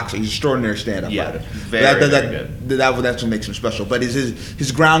extraordinary boxer. He's an extraordinary stand-up fighter. Very good. That's what makes him special. But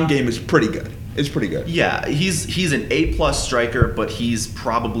his ground game is pretty good. It's pretty good. Yeah, he's an A+ striker, but he's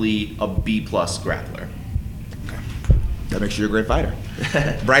probably a B+ grappler. Okay. That makes you a great fighter.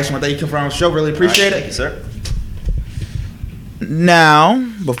 Bryce, I want to thank you for coming on the show. Really appreciate it. Thank you, sir. Now,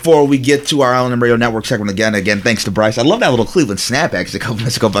 before we get to our LNM Radio Network segment again, thanks to Bryce. I love that little Cleveland snapback a couple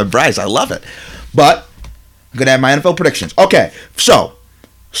minutes ago by Bryce. I love it. But I'm going to have my NFL predictions. Okay, so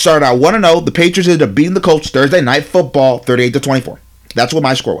started out 1-0. The Patriots ended up beating the Colts Thursday Night Football 38-24. That's what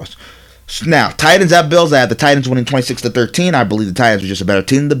my score was. Now, Titans at Bills. I have the Titans winning 26-13. I believe the Titans are just a better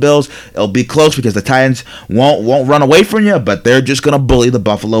team than the Bills. It'll be close because the Titans won't run away from you, but they're just going to bully the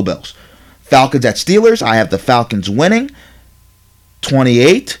Buffalo Bills. Falcons at Steelers. I have the Falcons winning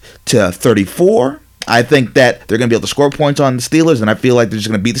 28-34. I think that they're going to be able to score points on the Steelers, and I feel like they're just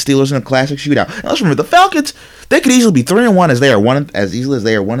going to beat the Steelers in a classic shootout. Now, let's remember, the Falcons, they could easily be 3-1 as easily as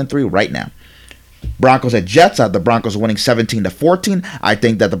they are 1-3 right now. Broncos at Jets. I have the Broncos winning 17-14. I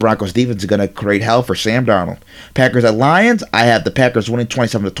think that the Broncos defense is going to create hell for Sam Darnold. Packers at Lions. I have the Packers winning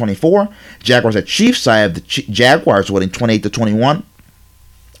 27-24. Jaguars at Chiefs. I have the Jaguars winning 28-21.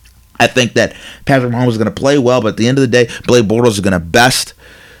 I think that Patrick Mahomes is going to play well, but at the end of the day, Blake Bortles is going to best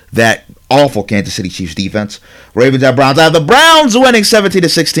that awful Kansas City Chiefs defense. Ravens at Browns. I have the Browns winning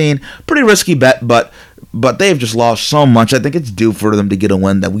 17-16. Pretty risky bet, but they've just lost so much. I think it's due for them to get a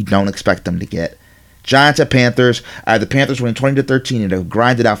win that we don't expect them to get. Giants at Panthers. I have the Panthers winning 20-13 in a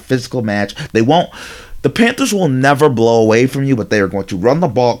grinded out physical match. The Panthers will never blow away from you, but they are going to run the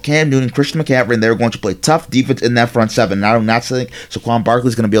ball. Cam Newton, Christian McCaffrey, and they're going to play tough defense in that front seven. Now, I'm not saying Saquon Barkley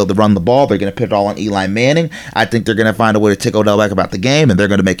is going to be able to run the ball. They're going to put it all on Eli Manning. I think they're going to find a way to tick Odell back about the game, and they're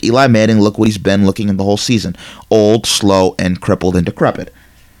going to make Eli Manning look what he's been looking in the whole season. Old, slow, and crippled and decrepit.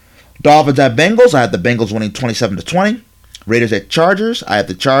 Dolphins at Bengals. I have the Bengals winning 27-20. Raiders at Chargers. I have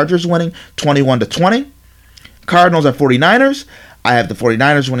the Chargers winning 21-20. Cardinals at 49ers. I have the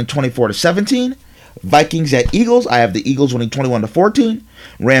 49ers winning 24-17. Vikings at Eagles. I have the Eagles winning 21-14.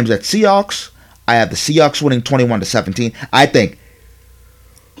 Rams at Seahawks. I have the Seahawks winning 21-17. I think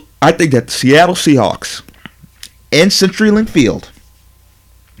that the Seattle Seahawks in CenturyLink Field,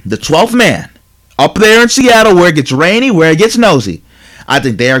 the 12th man up there in Seattle where it gets rainy, where it gets nosy. I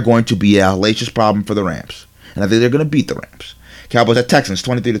think they are going to be a hellacious problem for the Rams. And I think they're going to beat the Rams. Cowboys at Texans,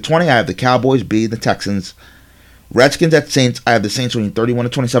 23-20. I have the Cowboys beating the Texans. Redskins at Saints. I have the Saints winning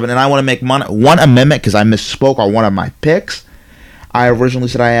 31-27. And I want to make one amendment because I misspoke on one of my picks. I originally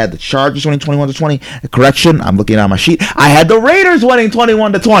said I had the Chargers winning 21-20. Correction, I'm looking at my sheet. I had the Raiders winning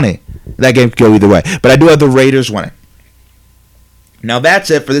 21-20. That game could go either way. But I do have the Raiders winning. Now that's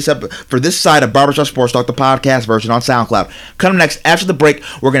it for this side of Barbershop Sports Talk, the podcast version on SoundCloud. Coming next, after the break,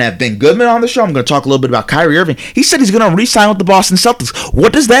 we're going to have Ben Goodman on the show. I'm going to talk a little bit about Kyrie Irving. He said he's going to re-sign with the Boston Celtics.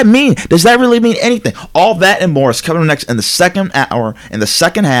 What does that mean? Does that really mean anything? All that and more is coming next in the second hour, in the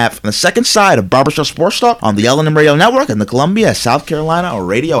second half, in the second side of Barbershop Sports Talk on the L&M Radio Network and the Columbia, South Carolina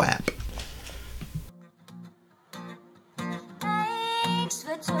radio app. Thanks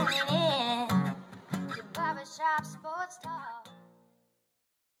for tuning in to Barbershop Sports Talk.